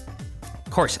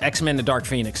 of course, X-Men: The Dark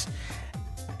Phoenix.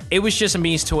 It was just a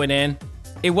means to an end.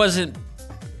 It wasn't.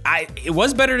 It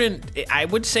was better than. I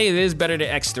would say it is better than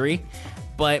X3,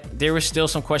 but there was still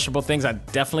some questionable things. I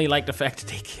definitely like the fact that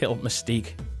they killed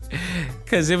Mystique.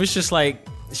 Because it was just like,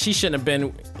 she shouldn't have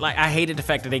been, like, I hated the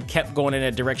fact that they kept going in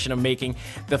that direction of making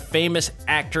the famous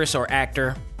actress or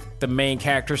actor the main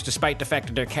characters, despite the fact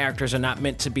that their characters are not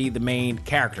meant to be the main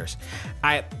characters.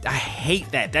 I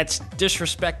hate that. That's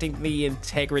disrespecting the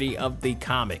integrity of the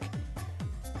comic,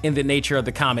 in the nature of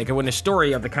the comic, and when the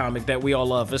story of the comic that we all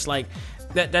love. It's like,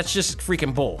 that's just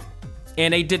freaking bull.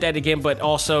 And they did that again, but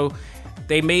also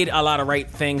they made a lot of right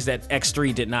things that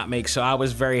X3 did not make, so I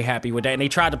was very happy with that. And they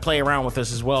tried to play around with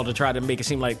us as well to try to make it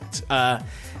seem like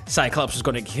Cyclops was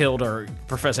going to get killed or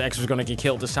Professor X was going to get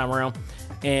killed this time around.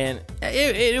 And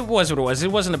it was what it was.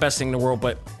 It wasn't the best thing in the world,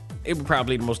 but it was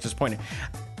probably the most disappointing.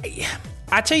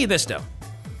 I tell you this, though.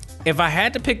 If I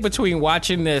had to pick between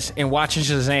watching this and watching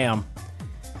Shazam,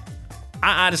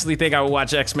 I honestly think I would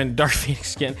watch X-Men Dark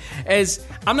Phoenix again. As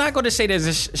I'm not going to say that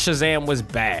Shazam was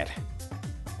bad.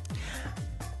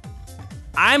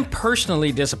 I'm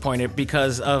personally disappointed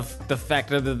because of the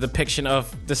fact of the depiction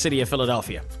of the city of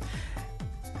Philadelphia.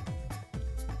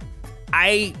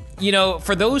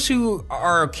 For those who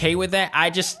are okay with that,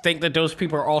 I just think that those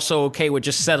people are also okay with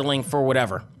just settling for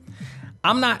whatever.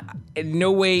 I'm not, in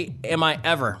no way am I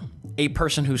ever a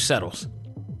person who settles.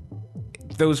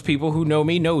 Those people who know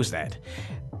me knows that.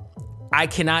 I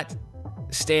cannot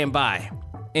stand by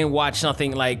and watch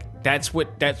something like that's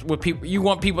what people, you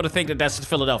want people to think that that's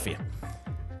Philadelphia.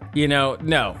 No,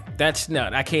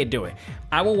 I can't do it.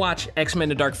 I will watch X-Men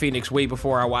The Dark Phoenix way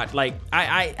before I watch,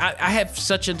 I have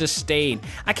such a disdain.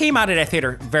 I came out of that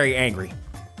theater very angry.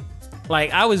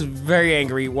 I was very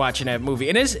angry watching that movie.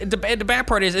 And the bad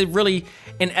part is, it really,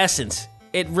 in essence,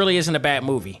 it really isn't a bad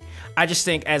movie. I just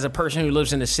think, as a person who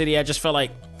lives in the city, I just felt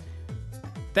like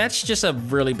that's just a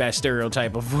really bad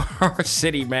stereotype of our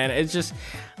city, man. It's just,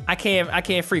 I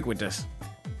can't freak with this.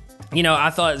 I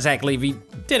thought Zach Levy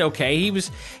did okay. He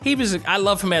was. I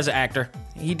love him as an actor.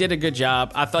 He did a good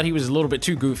job. I thought he was a little bit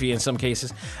too goofy in some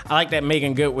cases. I like that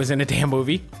Megan Good was in the damn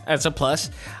movie. That's a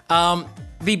plus. And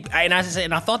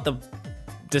I thought the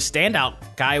standout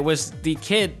guy was the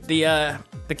kid, the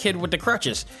kid with the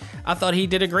crutches. I thought he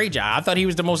did a great job. I thought he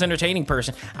was the most entertaining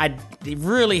person. I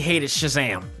really hated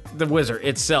Shazam, the wizard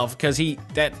itself, because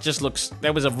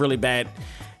that was a really bad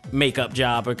makeup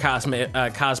job or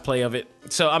cosplay of it.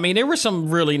 So, I mean, there were some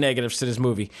really negatives to this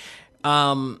movie.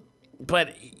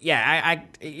 But yeah,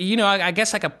 I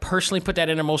guess I could personally put that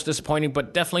in the most disappointing,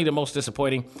 but definitely the most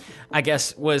disappointing, I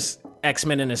guess, was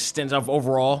X-Men in a stint of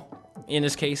overall in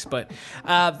this case. But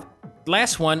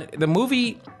last one, the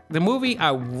movie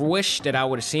I wish that I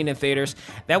would have seen in theaters,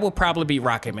 that will probably be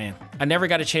Rocket Man. I never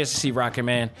got a chance to see Rocket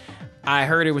Man. I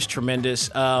heard it was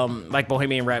tremendous, like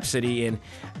Bohemian Rhapsody, and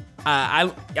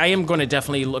I am going to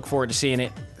definitely look forward to seeing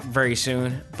it very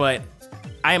soon. But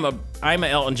I'm an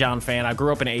Elton John fan. I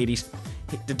grew up in the 80s.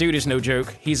 The dude is no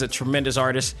joke. He's a tremendous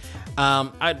artist.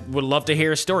 I would love to hear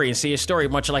his story and see his story,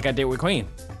 much like I did with Queen.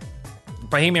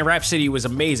 Bohemian Rhapsody was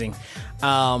amazing,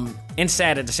 and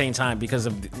sad at the same time because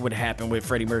of what happened with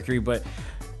Freddie Mercury. But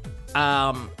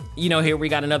here we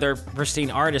got another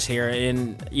pristine artist here,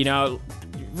 and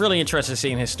really interested in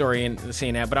seeing his story and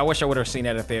seeing that. But I wish I would have seen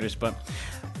that in theaters. But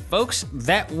folks,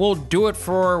 that will do it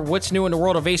for what's new in the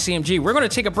world of ACMG. We're going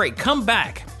to take a break, come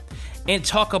back, and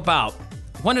talk about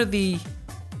one of the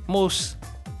most,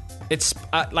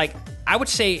 I would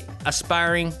say,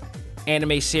 aspiring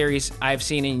anime series I've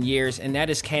seen in years, and that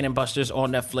is Cannon Busters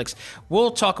on Netflix.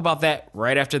 We'll talk about that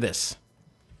right after this.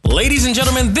 Ladies and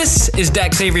gentlemen, this is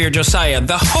Dak Xavier Josiah,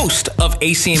 the host of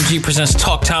ACMG Presents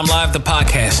Talk Time Live, the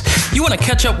podcast. You want to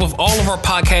catch up with all of our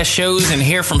podcast shows and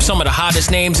hear from some of the hottest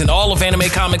names in all of anime,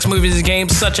 comics, movies, and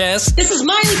games, such as... This is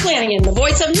Miley Flanagan, the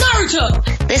voice of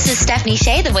Naruto. This is Stephanie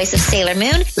Shea, the voice of Sailor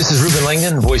Moon. This is Ruben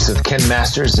Langdon, voice of Ken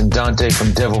Masters and Dante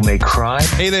from Devil May Cry.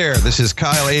 Hey there, this is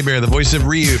Kyle Hebert, the voice of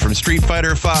Ryu from Street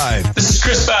Fighter V. This is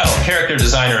Chris Battle, character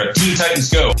designer of Teen Titans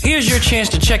Go. Here's your chance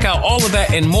to check out all of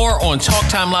that and more on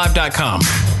TalkTimeLive.com.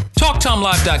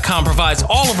 TalkTimeLive.com provides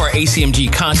all of our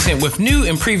ACMG content with new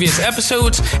and previous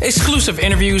episodes, exclusive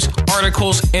interviews,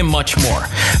 articles, and much more.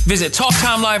 Visit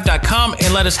TalkTimeLive.com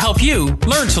and let us help you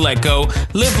learn to let go,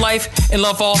 live life, and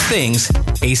love all things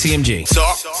ACMG.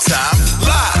 Talk Time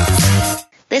Live.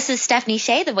 This is Stephanie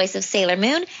Shea, the voice of Sailor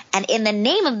Moon, and in the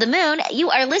name of the moon, you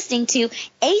are listening to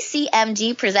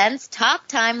ACMG Presents Talk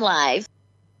Time Live.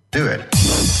 Do it.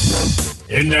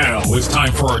 And now it's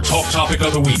time for our Talk Topic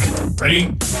of the Week.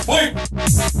 Ready? Fight!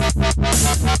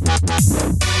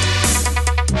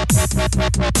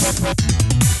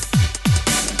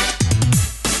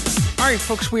 All right,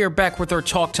 folks, we are back with our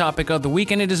Talk Topic of the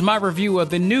Week, and it is my review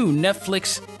of the new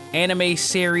Netflix anime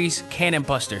series, Cannon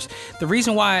Busters. The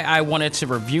reason why I wanted to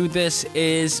review this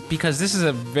is because this is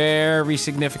a very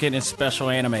significant and special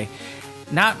anime.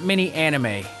 Not many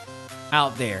anime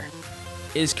out there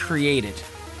is created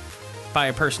by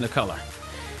a person of color.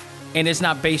 And it's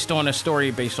not based on a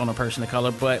story based on a person of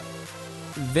color, but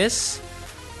this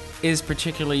is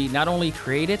particularly not only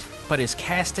created, but is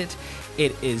casted,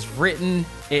 it is written,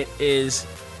 it is,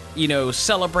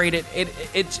 celebrated.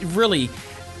 It's really,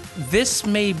 this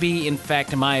may be, in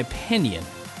fact, in my opinion,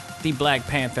 the Black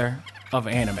Panther of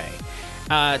anime.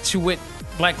 To what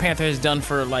Black Panther has done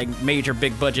for like major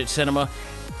big budget cinema,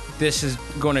 this is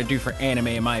going to do for anime,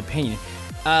 in my opinion.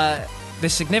 The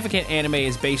significant anime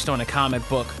is based on a comic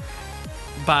book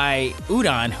by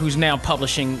Udon, who's now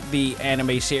publishing the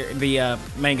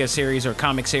manga series or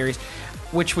comic series,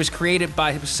 which was created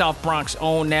by South Bronx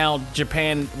own, now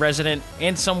Japan resident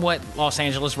and somewhat Los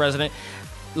Angeles resident,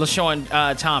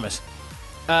 LaShawn Thomas.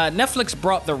 Netflix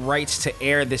brought the rights to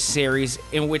air this series,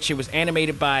 in which it was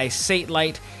animated by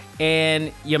Satellite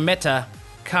and Yameta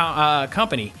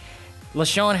Company.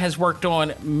 LaShawn has worked on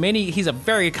he's a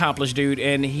very accomplished dude,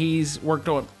 and he's worked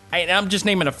on, I'm just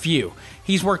naming a few.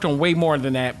 He's worked on way more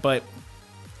than that, but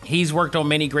he's worked on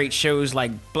many great shows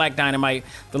like Black Dynamite,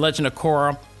 The Legend of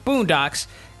Korra, Boondocks,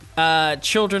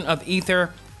 Children of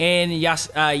Ether, and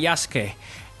Yasuke,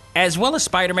 as well as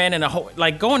Spider-Man and a whole,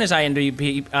 like, go on his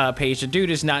IMDb page. The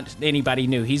dude is not anybody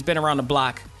new. He's been around the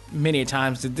block many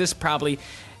times. This probably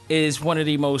is one of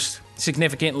the most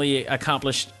significantly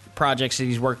accomplished projects that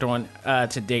he's worked on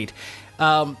to date.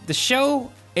 The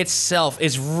show itself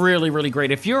is really, really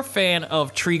great. If you're a fan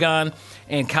of Trigun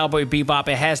and Cowboy Bebop,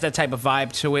 it has that type of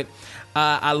vibe to it.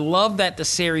 I love that the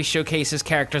series showcases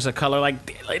characters of color,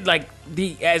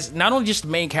 as not only just the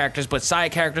main characters but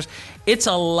side characters. It's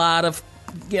a lot of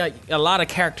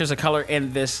characters of color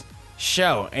in this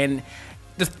show. And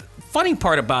the funny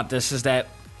part about this is that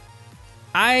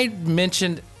I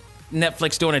mentioned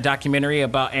Netflix doing a documentary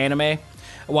about anime a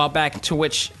while back, to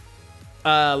which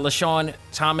LaShawn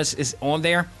Thomas is on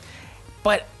there.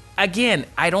 But again,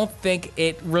 I don't think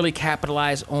it really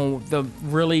capitalized on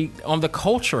the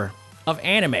culture of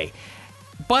anime.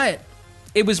 But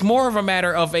it was more of a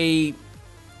matter of it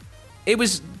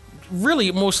was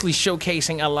really mostly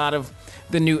showcasing a lot of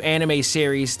the new anime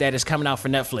series that is coming out for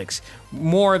Netflix,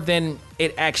 more than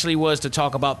it actually was to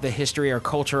talk about the history or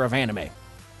culture of anime.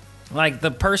 Like,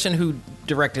 the person who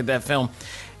directed that film,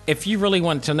 if you really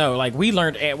wanted to know, like, we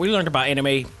learned about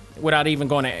anime without even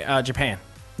going to Japan.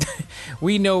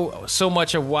 We know so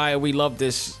much of why we love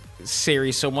this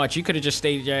series so much. You could have just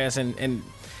stayed your ass in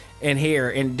here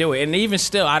and do it. And even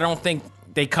still, I don't think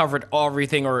they covered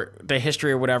everything or the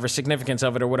history or whatever, significance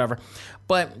of it or whatever.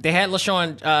 But they had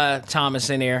LaShawn Thomas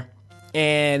in there.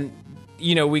 And,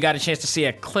 we got a chance to see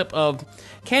a clip of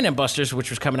Cannon Busters,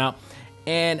 which was coming out.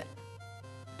 And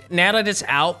now that it's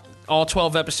out, all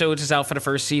 12 episodes is out for the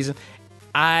first season.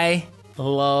 I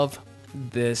love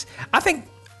this. I think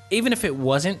even if it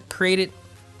wasn't created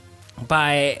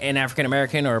by an African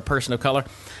American or a person of color,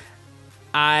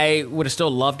 I would have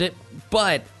still loved it.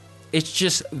 But it's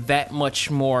just that much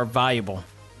more valuable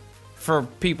for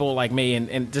people like me,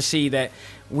 and to see that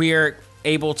we're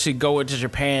able to go into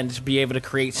Japan to be able to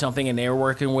create something, and they're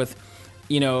working with,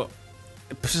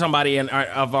 somebody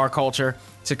of our culture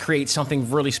to create something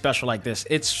really special like this.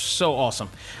 It's so awesome.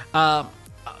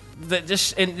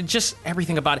 Just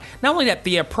everything about it. Not only that,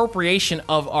 the appropriation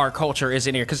of our culture is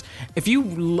in here, because if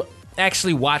you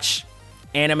actually watch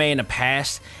anime in the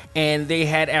past and they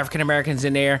had African Americans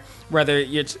in there, whether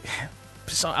it's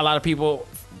a lot of people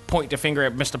point the finger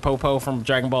at Mr. Popo from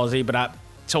Dragon Ball Z, but I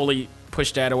totally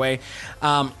pushed that away.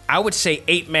 I would say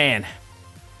 8 Man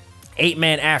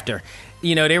After.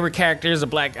 There were characters, a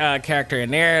black character in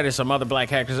there. There's some other black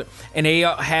characters, and they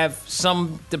have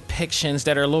some depictions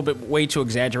that are a little bit way too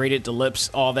exaggerated. The lips,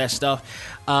 all that stuff,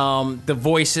 the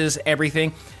voices,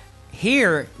 everything.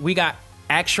 Here we got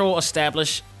actual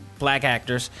established black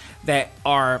actors that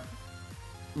are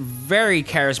very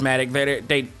charismatic.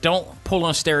 They don't pull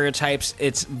on stereotypes.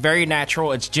 It's very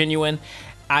natural. It's genuine.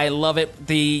 I love it.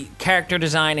 The character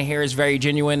design in here is very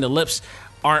genuine. The lips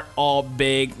aren't all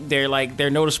big. They're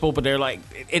noticeable, but they're like,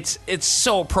 it's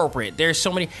so appropriate. There's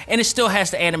so many, and it still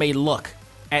has the anime look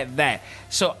at that.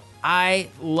 So I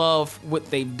love what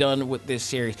they've done with this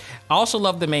series. I also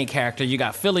love the main character. You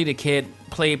got Philly the Kid,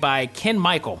 played by Ken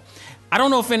Michael. I don't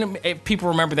know if people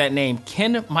remember that name.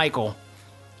 Ken Michael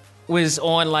was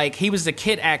on, he was the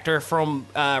kid actor from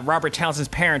Robert Townsend's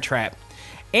Parent Trap.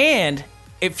 And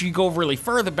if you go really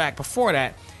further back before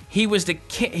that, he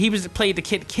played the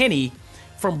kid Kenny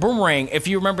from Boomerang. If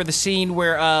you remember the scene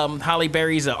where Halle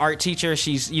Berry's an art teacher,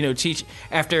 she's teach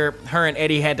after her and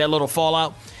Eddie had that little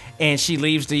fallout, and she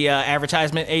leaves the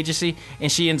advertisement agency, and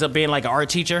she ends up being like an art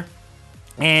teacher.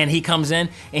 And he comes in,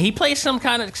 and he plays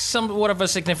somewhat of a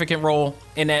significant role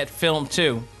in that film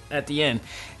too at the end.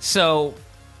 So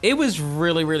it was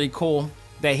really, really cool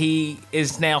that he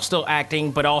is now still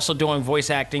acting, but also doing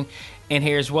voice acting in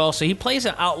here as well. So he plays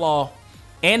an outlaw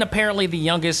and apparently the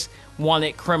youngest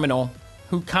wanted criminal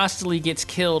who constantly gets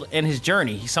killed in his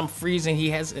journey. Some reason he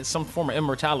has some form of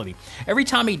immortality. Every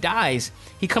time he dies,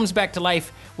 he comes back to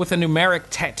life with a numeric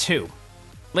tattoo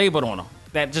labeled on him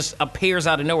that just appears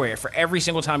out of nowhere for every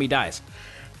single time he dies.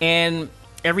 And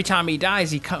every time he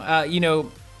dies,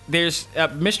 there's a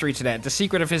mystery to that. The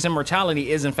secret of his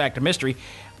immortality is, in fact, a mystery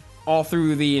all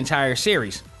through the entire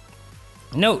series.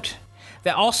 Note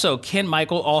that also Ken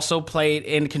Michael also played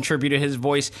and contributed his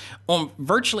voice on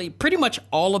virtually pretty much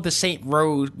all of the Saint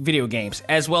Row video games,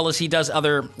 as well as he does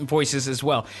other voices as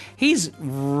well. He's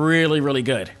really, really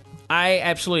good. I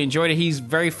absolutely enjoyed it. He's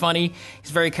very funny. He's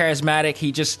very charismatic.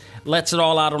 He just lets it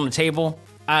all out on the table.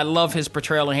 I love his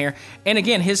portrayal in here. And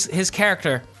again, his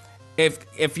character,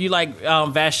 if you like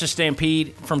Vaster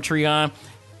Stampede from Trion,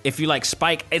 if you like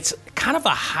Spike, it's kind of a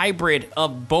hybrid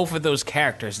of both of those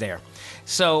characters there.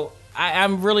 So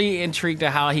I'm really intrigued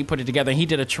at how he put it together. He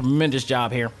did a tremendous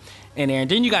job here in there.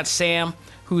 And then you got Sam,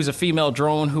 who's a female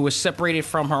drone who was separated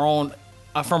from her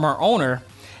owner,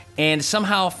 and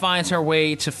somehow finds her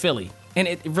way to Philly. And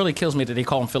it really kills me that they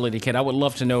call him Philly the Kid. I would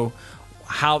love to know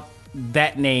how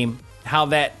that name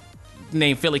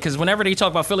Philly, because whenever they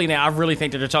talk about Philly now, I really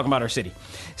think that they're talking about our city.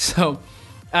 So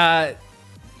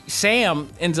Sam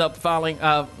ends up finding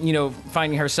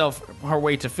her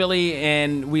way to Philly,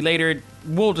 and we later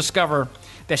will discover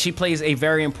that she plays a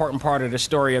very important part of the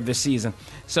story of this season.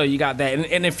 So you got that.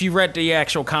 And if you read the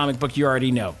actual comic book, you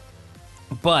already know.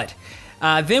 But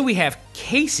then we have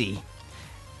Casey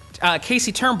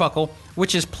Turnbuckle,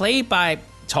 which is played by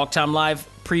Talk Time Live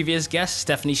previous guest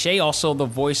Stephanie Shea, also the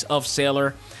voice of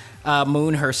Sailor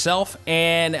Moon herself,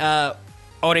 and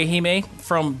Orihime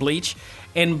from Bleach,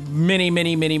 and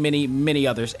many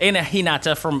others, and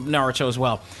Hinata from Naruto as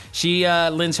well. She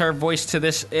lends her voice to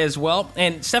this as well.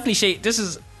 And Stephanie Shea,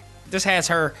 this has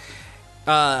her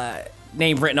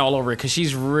name written all over it, because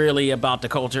she's really about the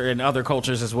culture and other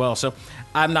cultures as well. So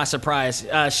I'm not surprised.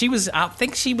 I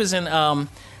think she was in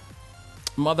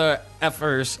Mother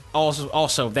Effers,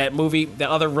 also that movie, the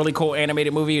other really cool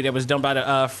animated movie that was done by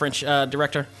the French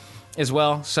director as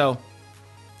well. So,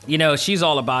 she's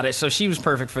all about it. So she was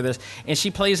perfect for this. And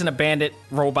she plays an bandit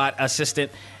robot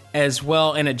assistant as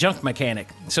well, and a junk mechanic.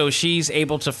 So she's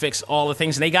able to fix all the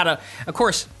things. And they of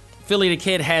course, Philly the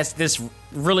Kid has this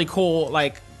really cool,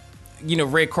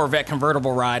 red Corvette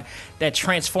convertible ride that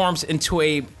transforms into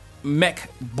a mech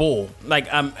bull, like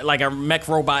a mech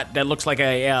robot that looks like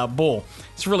a bull.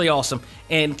 It's really awesome.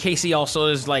 And Casey also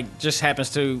is just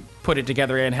happens to put it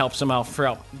together and helps him out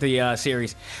throughout the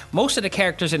series. Most of the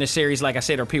characters in the series, like I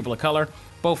said, are people of color,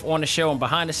 both on the show and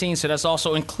behind the scenes. So that's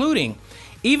also including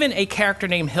even a character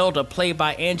named Hilda, played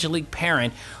by Angelique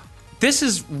Perrin. This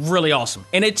is really awesome.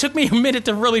 And it took me a minute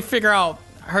to really figure out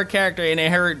her character and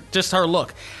her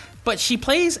look. But she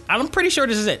plays, I'm pretty sure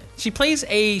this is it. She plays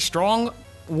a strong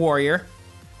warrior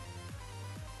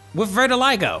with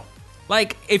vitiligo.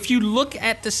 If you look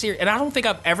at the series, and I don't think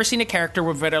I've ever seen a character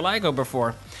with vitiligo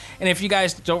before. And if you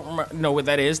guys don't know what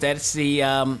that is, that's the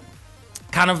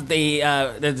kind of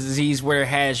the disease where it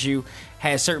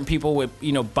has certain people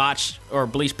with botched or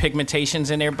bleached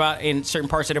pigmentations in their in certain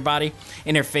parts of their body,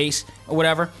 in their face or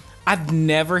whatever. I've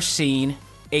never seen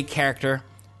a character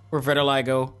with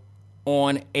vitiligo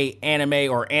on a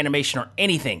anime or animation or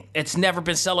anything. It's never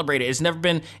been celebrated. It's never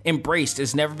been embraced.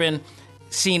 It's never been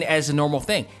seen as a normal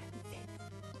thing.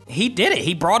 He did it.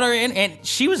 He brought her in, and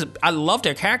I loved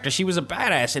her character. She was a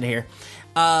badass in here,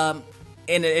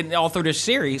 and all through this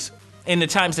series, in the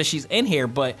times that she's in here.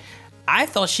 But I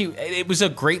thought it was a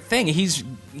great thing. He's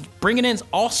bringing in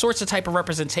all sorts of type of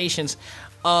representations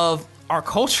of our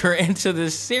culture into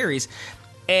this series.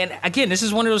 And again, this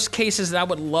is one of those cases that I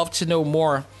would love to know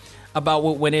more about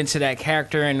what went into that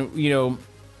character, and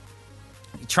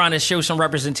trying to show some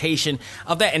representation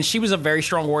of that. And she was a very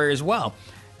strong warrior as well.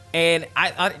 And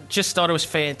I just thought it was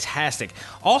fantastic.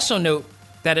 Also note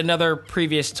that another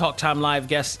previous Talk Time Live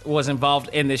guest was involved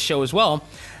in this show as well.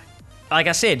 Like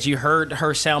I said, you heard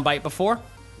her soundbite before.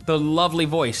 The lovely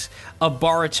voice of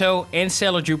Boruto and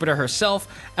Sailor Jupiter herself,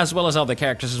 as well as other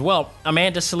characters as well.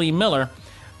 Amanda Celine Miller.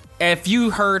 If you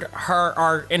heard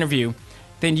our interview,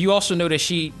 then you also know that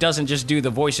she doesn't just do the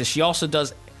voices. She also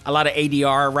does a lot of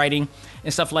ADR writing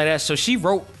and stuff like that. So she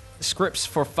wrote scripts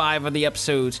for 5 of the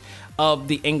episodes of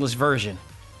the English version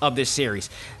of this series.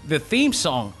 The theme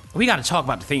song, we got to talk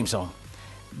about the theme song.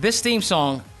 This theme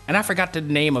song, and I forgot the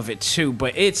name of it too,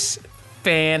 but it's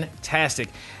fantastic.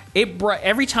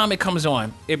 Every time it comes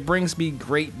on, it brings me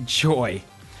great joy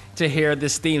to hear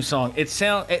this theme song. It's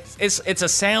a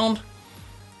sound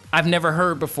I've never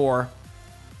heard before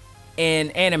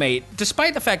in anime,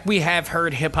 despite the fact we have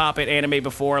heard hip hop in anime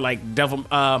before, like Devil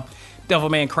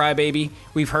Devilman Crybaby.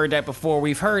 We've heard that before.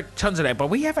 We've heard tons of that, but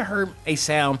we haven't heard a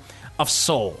sound of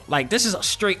soul. Like, this is a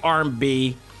straight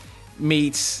R&B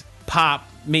meets pop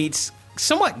meets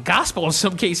somewhat gospel in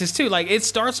some cases too. Like, it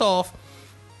starts off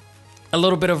a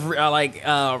little bit of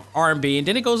R&B, and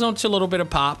then it goes on to a little bit of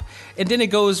pop, and then it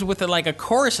goes with a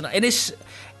chorus, and it's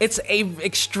a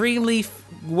extremely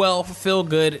well feel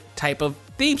good type of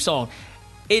theme song.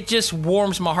 It just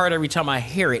warms my heart every time I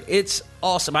hear it. It's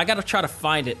awesome. I got to try to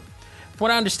find it. From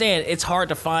what I understand, it's hard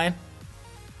to find.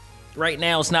 Right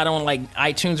now, it's not on like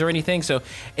iTunes or anything, so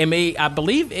I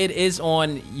believe it is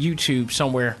on YouTube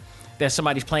somewhere that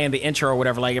somebody's playing the intro or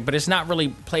whatever like it, but it's not really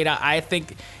played out. I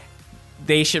think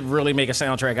they should really make a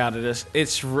soundtrack out of this.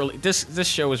 It's really this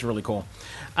show is really cool.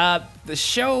 The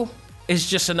show is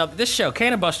just another. This show,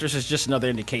 Cannon Busters, is just another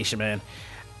indication, man,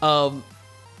 of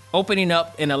opening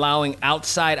up and allowing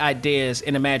outside ideas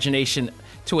and imagination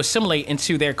to assimilate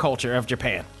into their culture of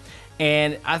Japan.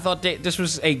 And I thought that this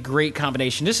was a great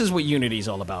combination. This is what Unity is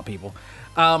all about, people.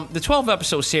 The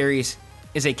 12-episode series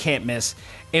is a can't miss,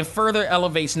 and further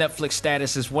elevates Netflix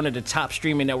status as one of the top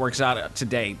streaming networks out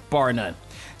today, bar none.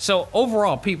 So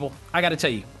overall, people, I got to tell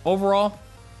you, overall,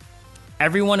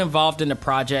 everyone involved in the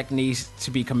project needs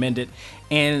to be commended.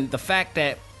 And the fact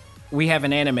that we have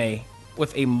an anime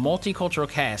with a multicultural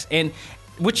cast, and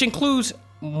which includes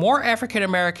more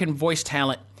African-American voice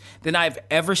talent than I've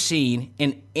ever seen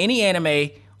in any anime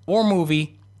or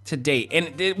movie to date.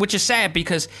 And which is sad,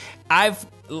 because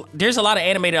there's a lot of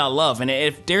anime that I love, and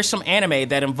if there's some anime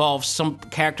that involves some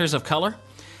characters of color,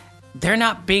 they're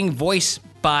not being voiced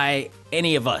by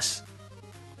any of us.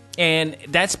 And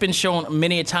that's been shown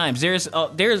many a times. There's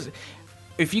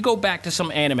if you go back to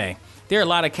some anime, there are a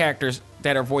lot of characters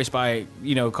that are voiced by,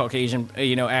 Caucasian,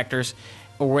 actors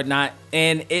or whatnot.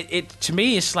 And it to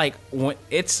me, it's like,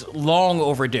 it's long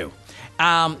overdue.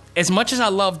 As much as I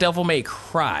love Devil May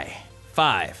Cry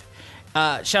 5,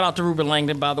 shout out to Ruben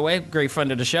Langdon, by the way, great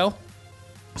friend of the show.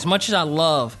 As much as I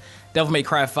love Devil May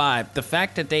Cry 5, the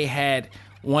fact that they had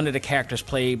one of the characters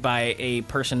played by a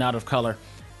person not of color,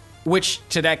 which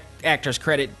to that actor's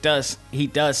credit, he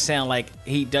does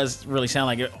really sound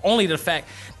like it. Only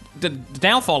the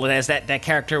downfall of that is that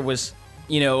character was,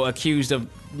 accused of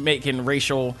making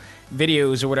racial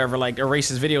videos or whatever, like, or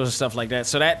racist videos and stuff like that.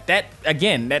 So that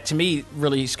again, to me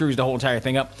really screws the whole entire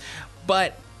thing up.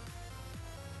 But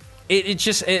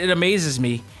it amazes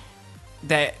me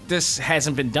that this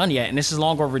hasn't been done yet, and this is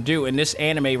long overdue. And this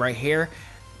anime right here,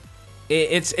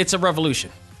 it's a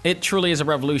revolution. It truly is a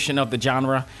revolution of the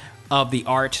genre, of the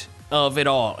art, of it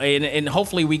all. And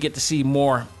hopefully we get to see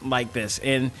more like this.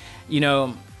 And,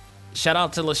 shout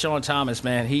out to LaShawn Thomas,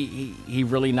 man. He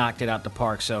really knocked it out the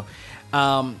park. So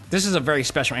this is a very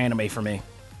special anime for me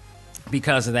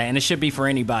because of that. And it should be for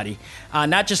anybody.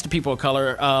 Not just the people of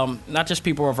color, not just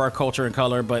people of our culture and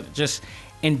color, but just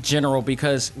in general,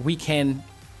 because we can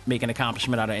make an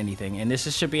accomplishment out of anything. And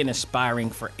this should be an inspiring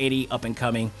for any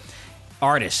up-and-coming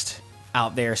artist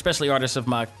out there, especially artists of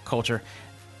my culture,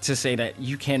 to say that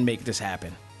you can make this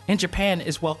happen. And Japan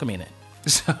is welcoming it.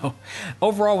 So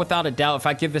overall, without a doubt, if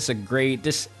I give this a grade,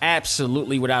 this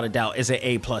absolutely, without a doubt, is an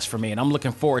A+ for me. And I'm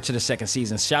looking forward to the second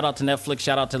season. Shout out to Netflix.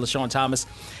 Shout out to LaShawn Thomas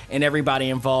and everybody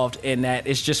involved in that.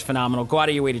 It's just phenomenal. Go out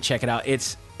of your way to check it out.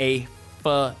 It's a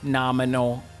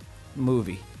phenomenal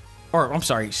movie. Or, I'm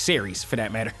sorry, series, for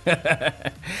that matter.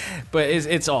 But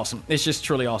it's awesome. It's just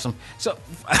truly awesome. So,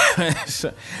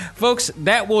 folks,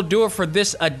 that will do it for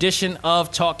this edition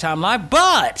of Talk Time Live.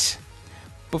 But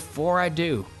before I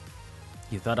do,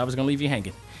 you thought I was going to leave you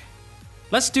hanging.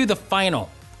 Let's do the final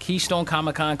Keystone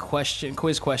Comic-Con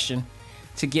quiz question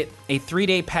to get a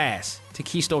 3-day pass to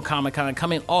Keystone Comic-Con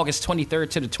coming August 23rd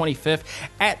to the 25th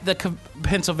at the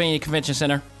Pennsylvania Convention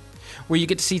Center, where you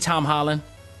get to see Tom Holland,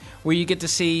 where you get to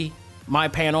see my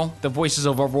panel, The Voices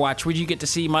of Overwatch, where you get to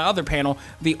see my other panel,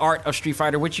 The Art of Street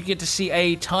Fighter, which you get to see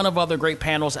a ton of other great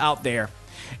panels out there,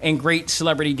 and great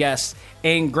celebrity guests,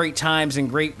 and great times, and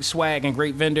great swag, and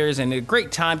great vendors, and a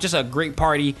great time, just a great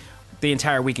party the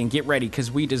entire weekend. Get ready, because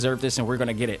we deserve this, and we're going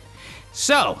to get it.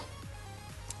 So,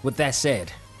 with that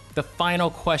said, the final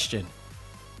question.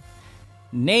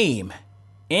 Name,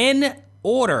 in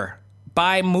order,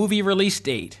 by movie release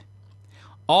date,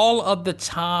 all of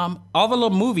the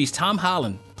movies Tom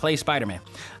Holland plays Spider-Man.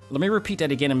 Let me repeat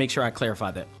that again and make sure I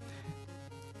clarify that.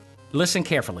 Listen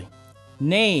carefully.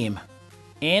 Name,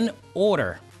 in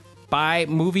order, by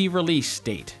movie release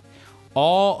date,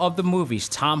 all of the movies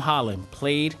Tom Holland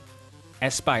played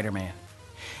as Spider-Man.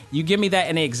 You give me that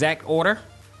in the exact order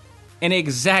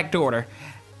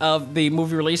of the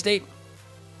movie release date,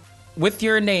 with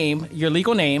your name, your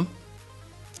legal name,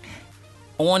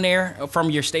 on there from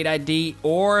your state ID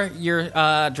or your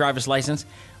driver's license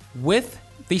with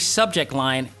the subject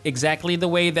line exactly the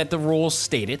way that the rules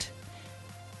state it,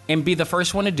 and be the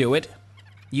first one to do it,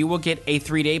 you will get a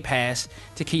 3-day pass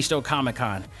to Keystone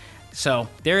Comic-Con. So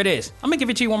there it is. I'm going to give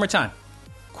it to you one more time.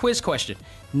 Quiz question.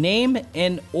 Name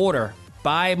in order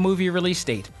by movie release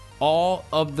date all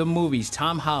of the movies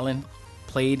Tom Holland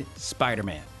played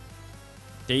Spider-Man.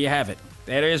 There you have it.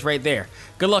 That is right there.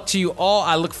 Good luck to you all.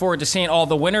 I look forward to seeing all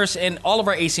the winners and all of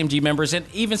our ACMG members and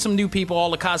even some new people, all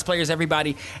the cosplayers,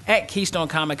 everybody at Keystone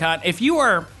Comic-Con. If you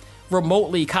are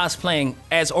remotely cosplaying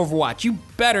as Overwatch, you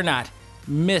better not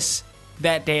miss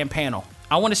that damn panel.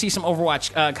 I want to see some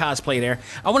Overwatch cosplay there.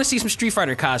 I want to see some Street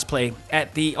Fighter cosplay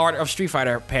at the Art of Street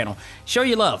Fighter panel. Show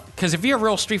your love, because if you're a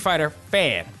real Street Fighter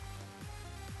fan,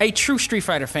 a true Street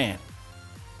Fighter fan,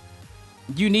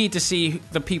 you need to see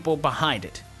the people behind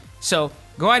it. So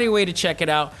go out of your way to check it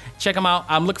out. Check them out.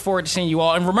 I'm looking forward to seeing you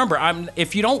all. And remember,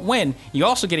 if you don't win, you're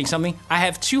also getting something. I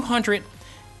have 200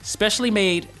 specially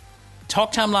made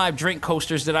Talk Time Live drink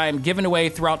coasters that I am giving away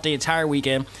throughout the entire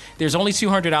weekend. There's only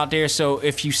 200 out there, so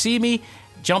if you see me,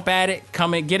 jump at it,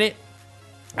 come and get it.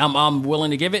 I'm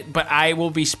willing to give it, but I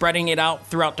will be spreading it out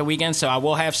throughout the weekend, so I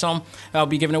will have some I'll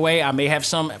be giving away. I may have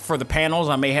some for the panels.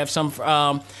 I may have some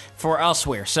for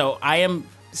elsewhere. So I am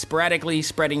sporadically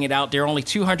spreading it out. There are only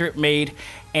 200 made,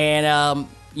 and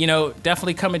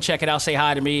definitely come and check it out. Say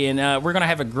hi to me, and we're going to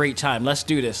have a great time. Let's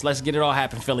do this. Let's get it all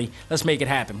happen, Philly. Let's make it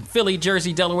happen. Philly,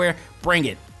 Jersey, Delaware, bring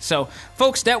it. So,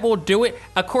 folks, that will do it.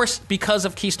 Of course, because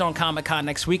of Keystone Comic-Con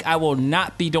next week, I will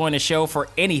not be doing a show for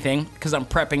anything because I'm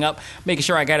prepping up, making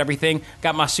sure I got everything,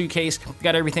 got my suitcase,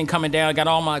 got everything coming down, got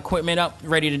all my equipment up,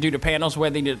 ready to do the panels,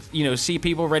 ready to see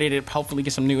people, ready to hopefully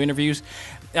get some new interviews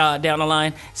down the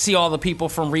line, see all the people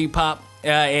from Repop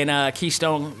and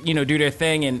Keystone, do their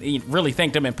thing, and really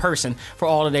thank them in person for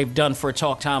all that they've done for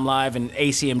Talk Time Live and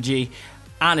ACMG.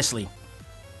 Honestly,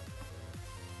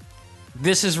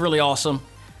 this is really awesome.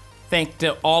 Thank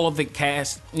to all of the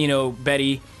cast,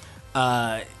 Betty,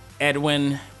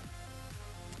 Edwin,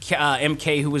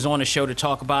 MK, who was on the show to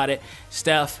talk about it,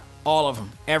 Steph, all of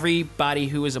them. Everybody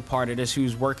who is a part of this,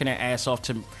 who's working their ass off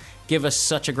to give us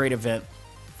such a great event.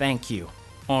 Thank you.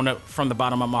 From the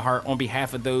bottom of my heart, on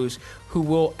behalf of those who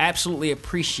will absolutely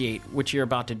appreciate what you're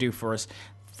about to do for us,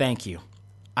 thank you.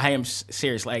 I am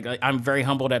serious. I'm very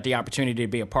humbled at the opportunity to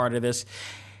be a part of this.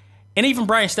 And even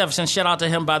Brian Stephenson, shout out to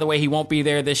him, by the way. He won't be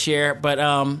there this year, but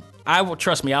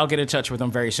trust me, I'll get in touch with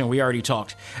him very soon. We already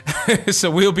talked. So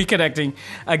we'll be connecting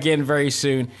again very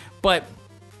soon. But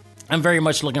I'm very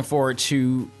much looking forward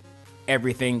to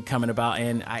everything coming about.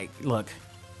 And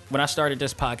when I started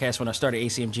this podcast, when I started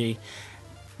ACMG,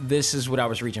 this is what I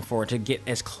was reaching for, to get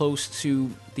as close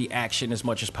to the action as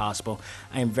much as possible.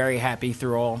 I am very happy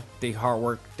through all the hard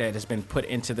work that has been put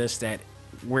into this that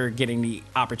we're getting the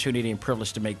opportunity and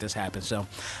privilege to make this happen. So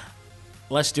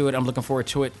let's do it. I'm looking forward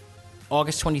to it.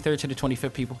 August 23rd to the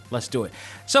 25th, people. Let's do it.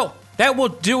 So that will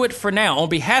do it for now. On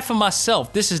behalf of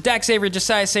myself, this is Dax Xavier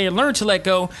Josiah saying, learn to let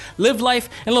go, live life,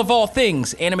 and love all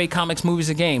things anime, comics, movies,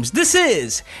 and games. This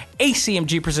is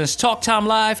ACMG Presents Talk Time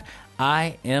Live.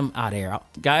 I am out of here.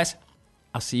 Guys,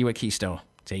 I'll see you at Keystone.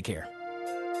 Take care.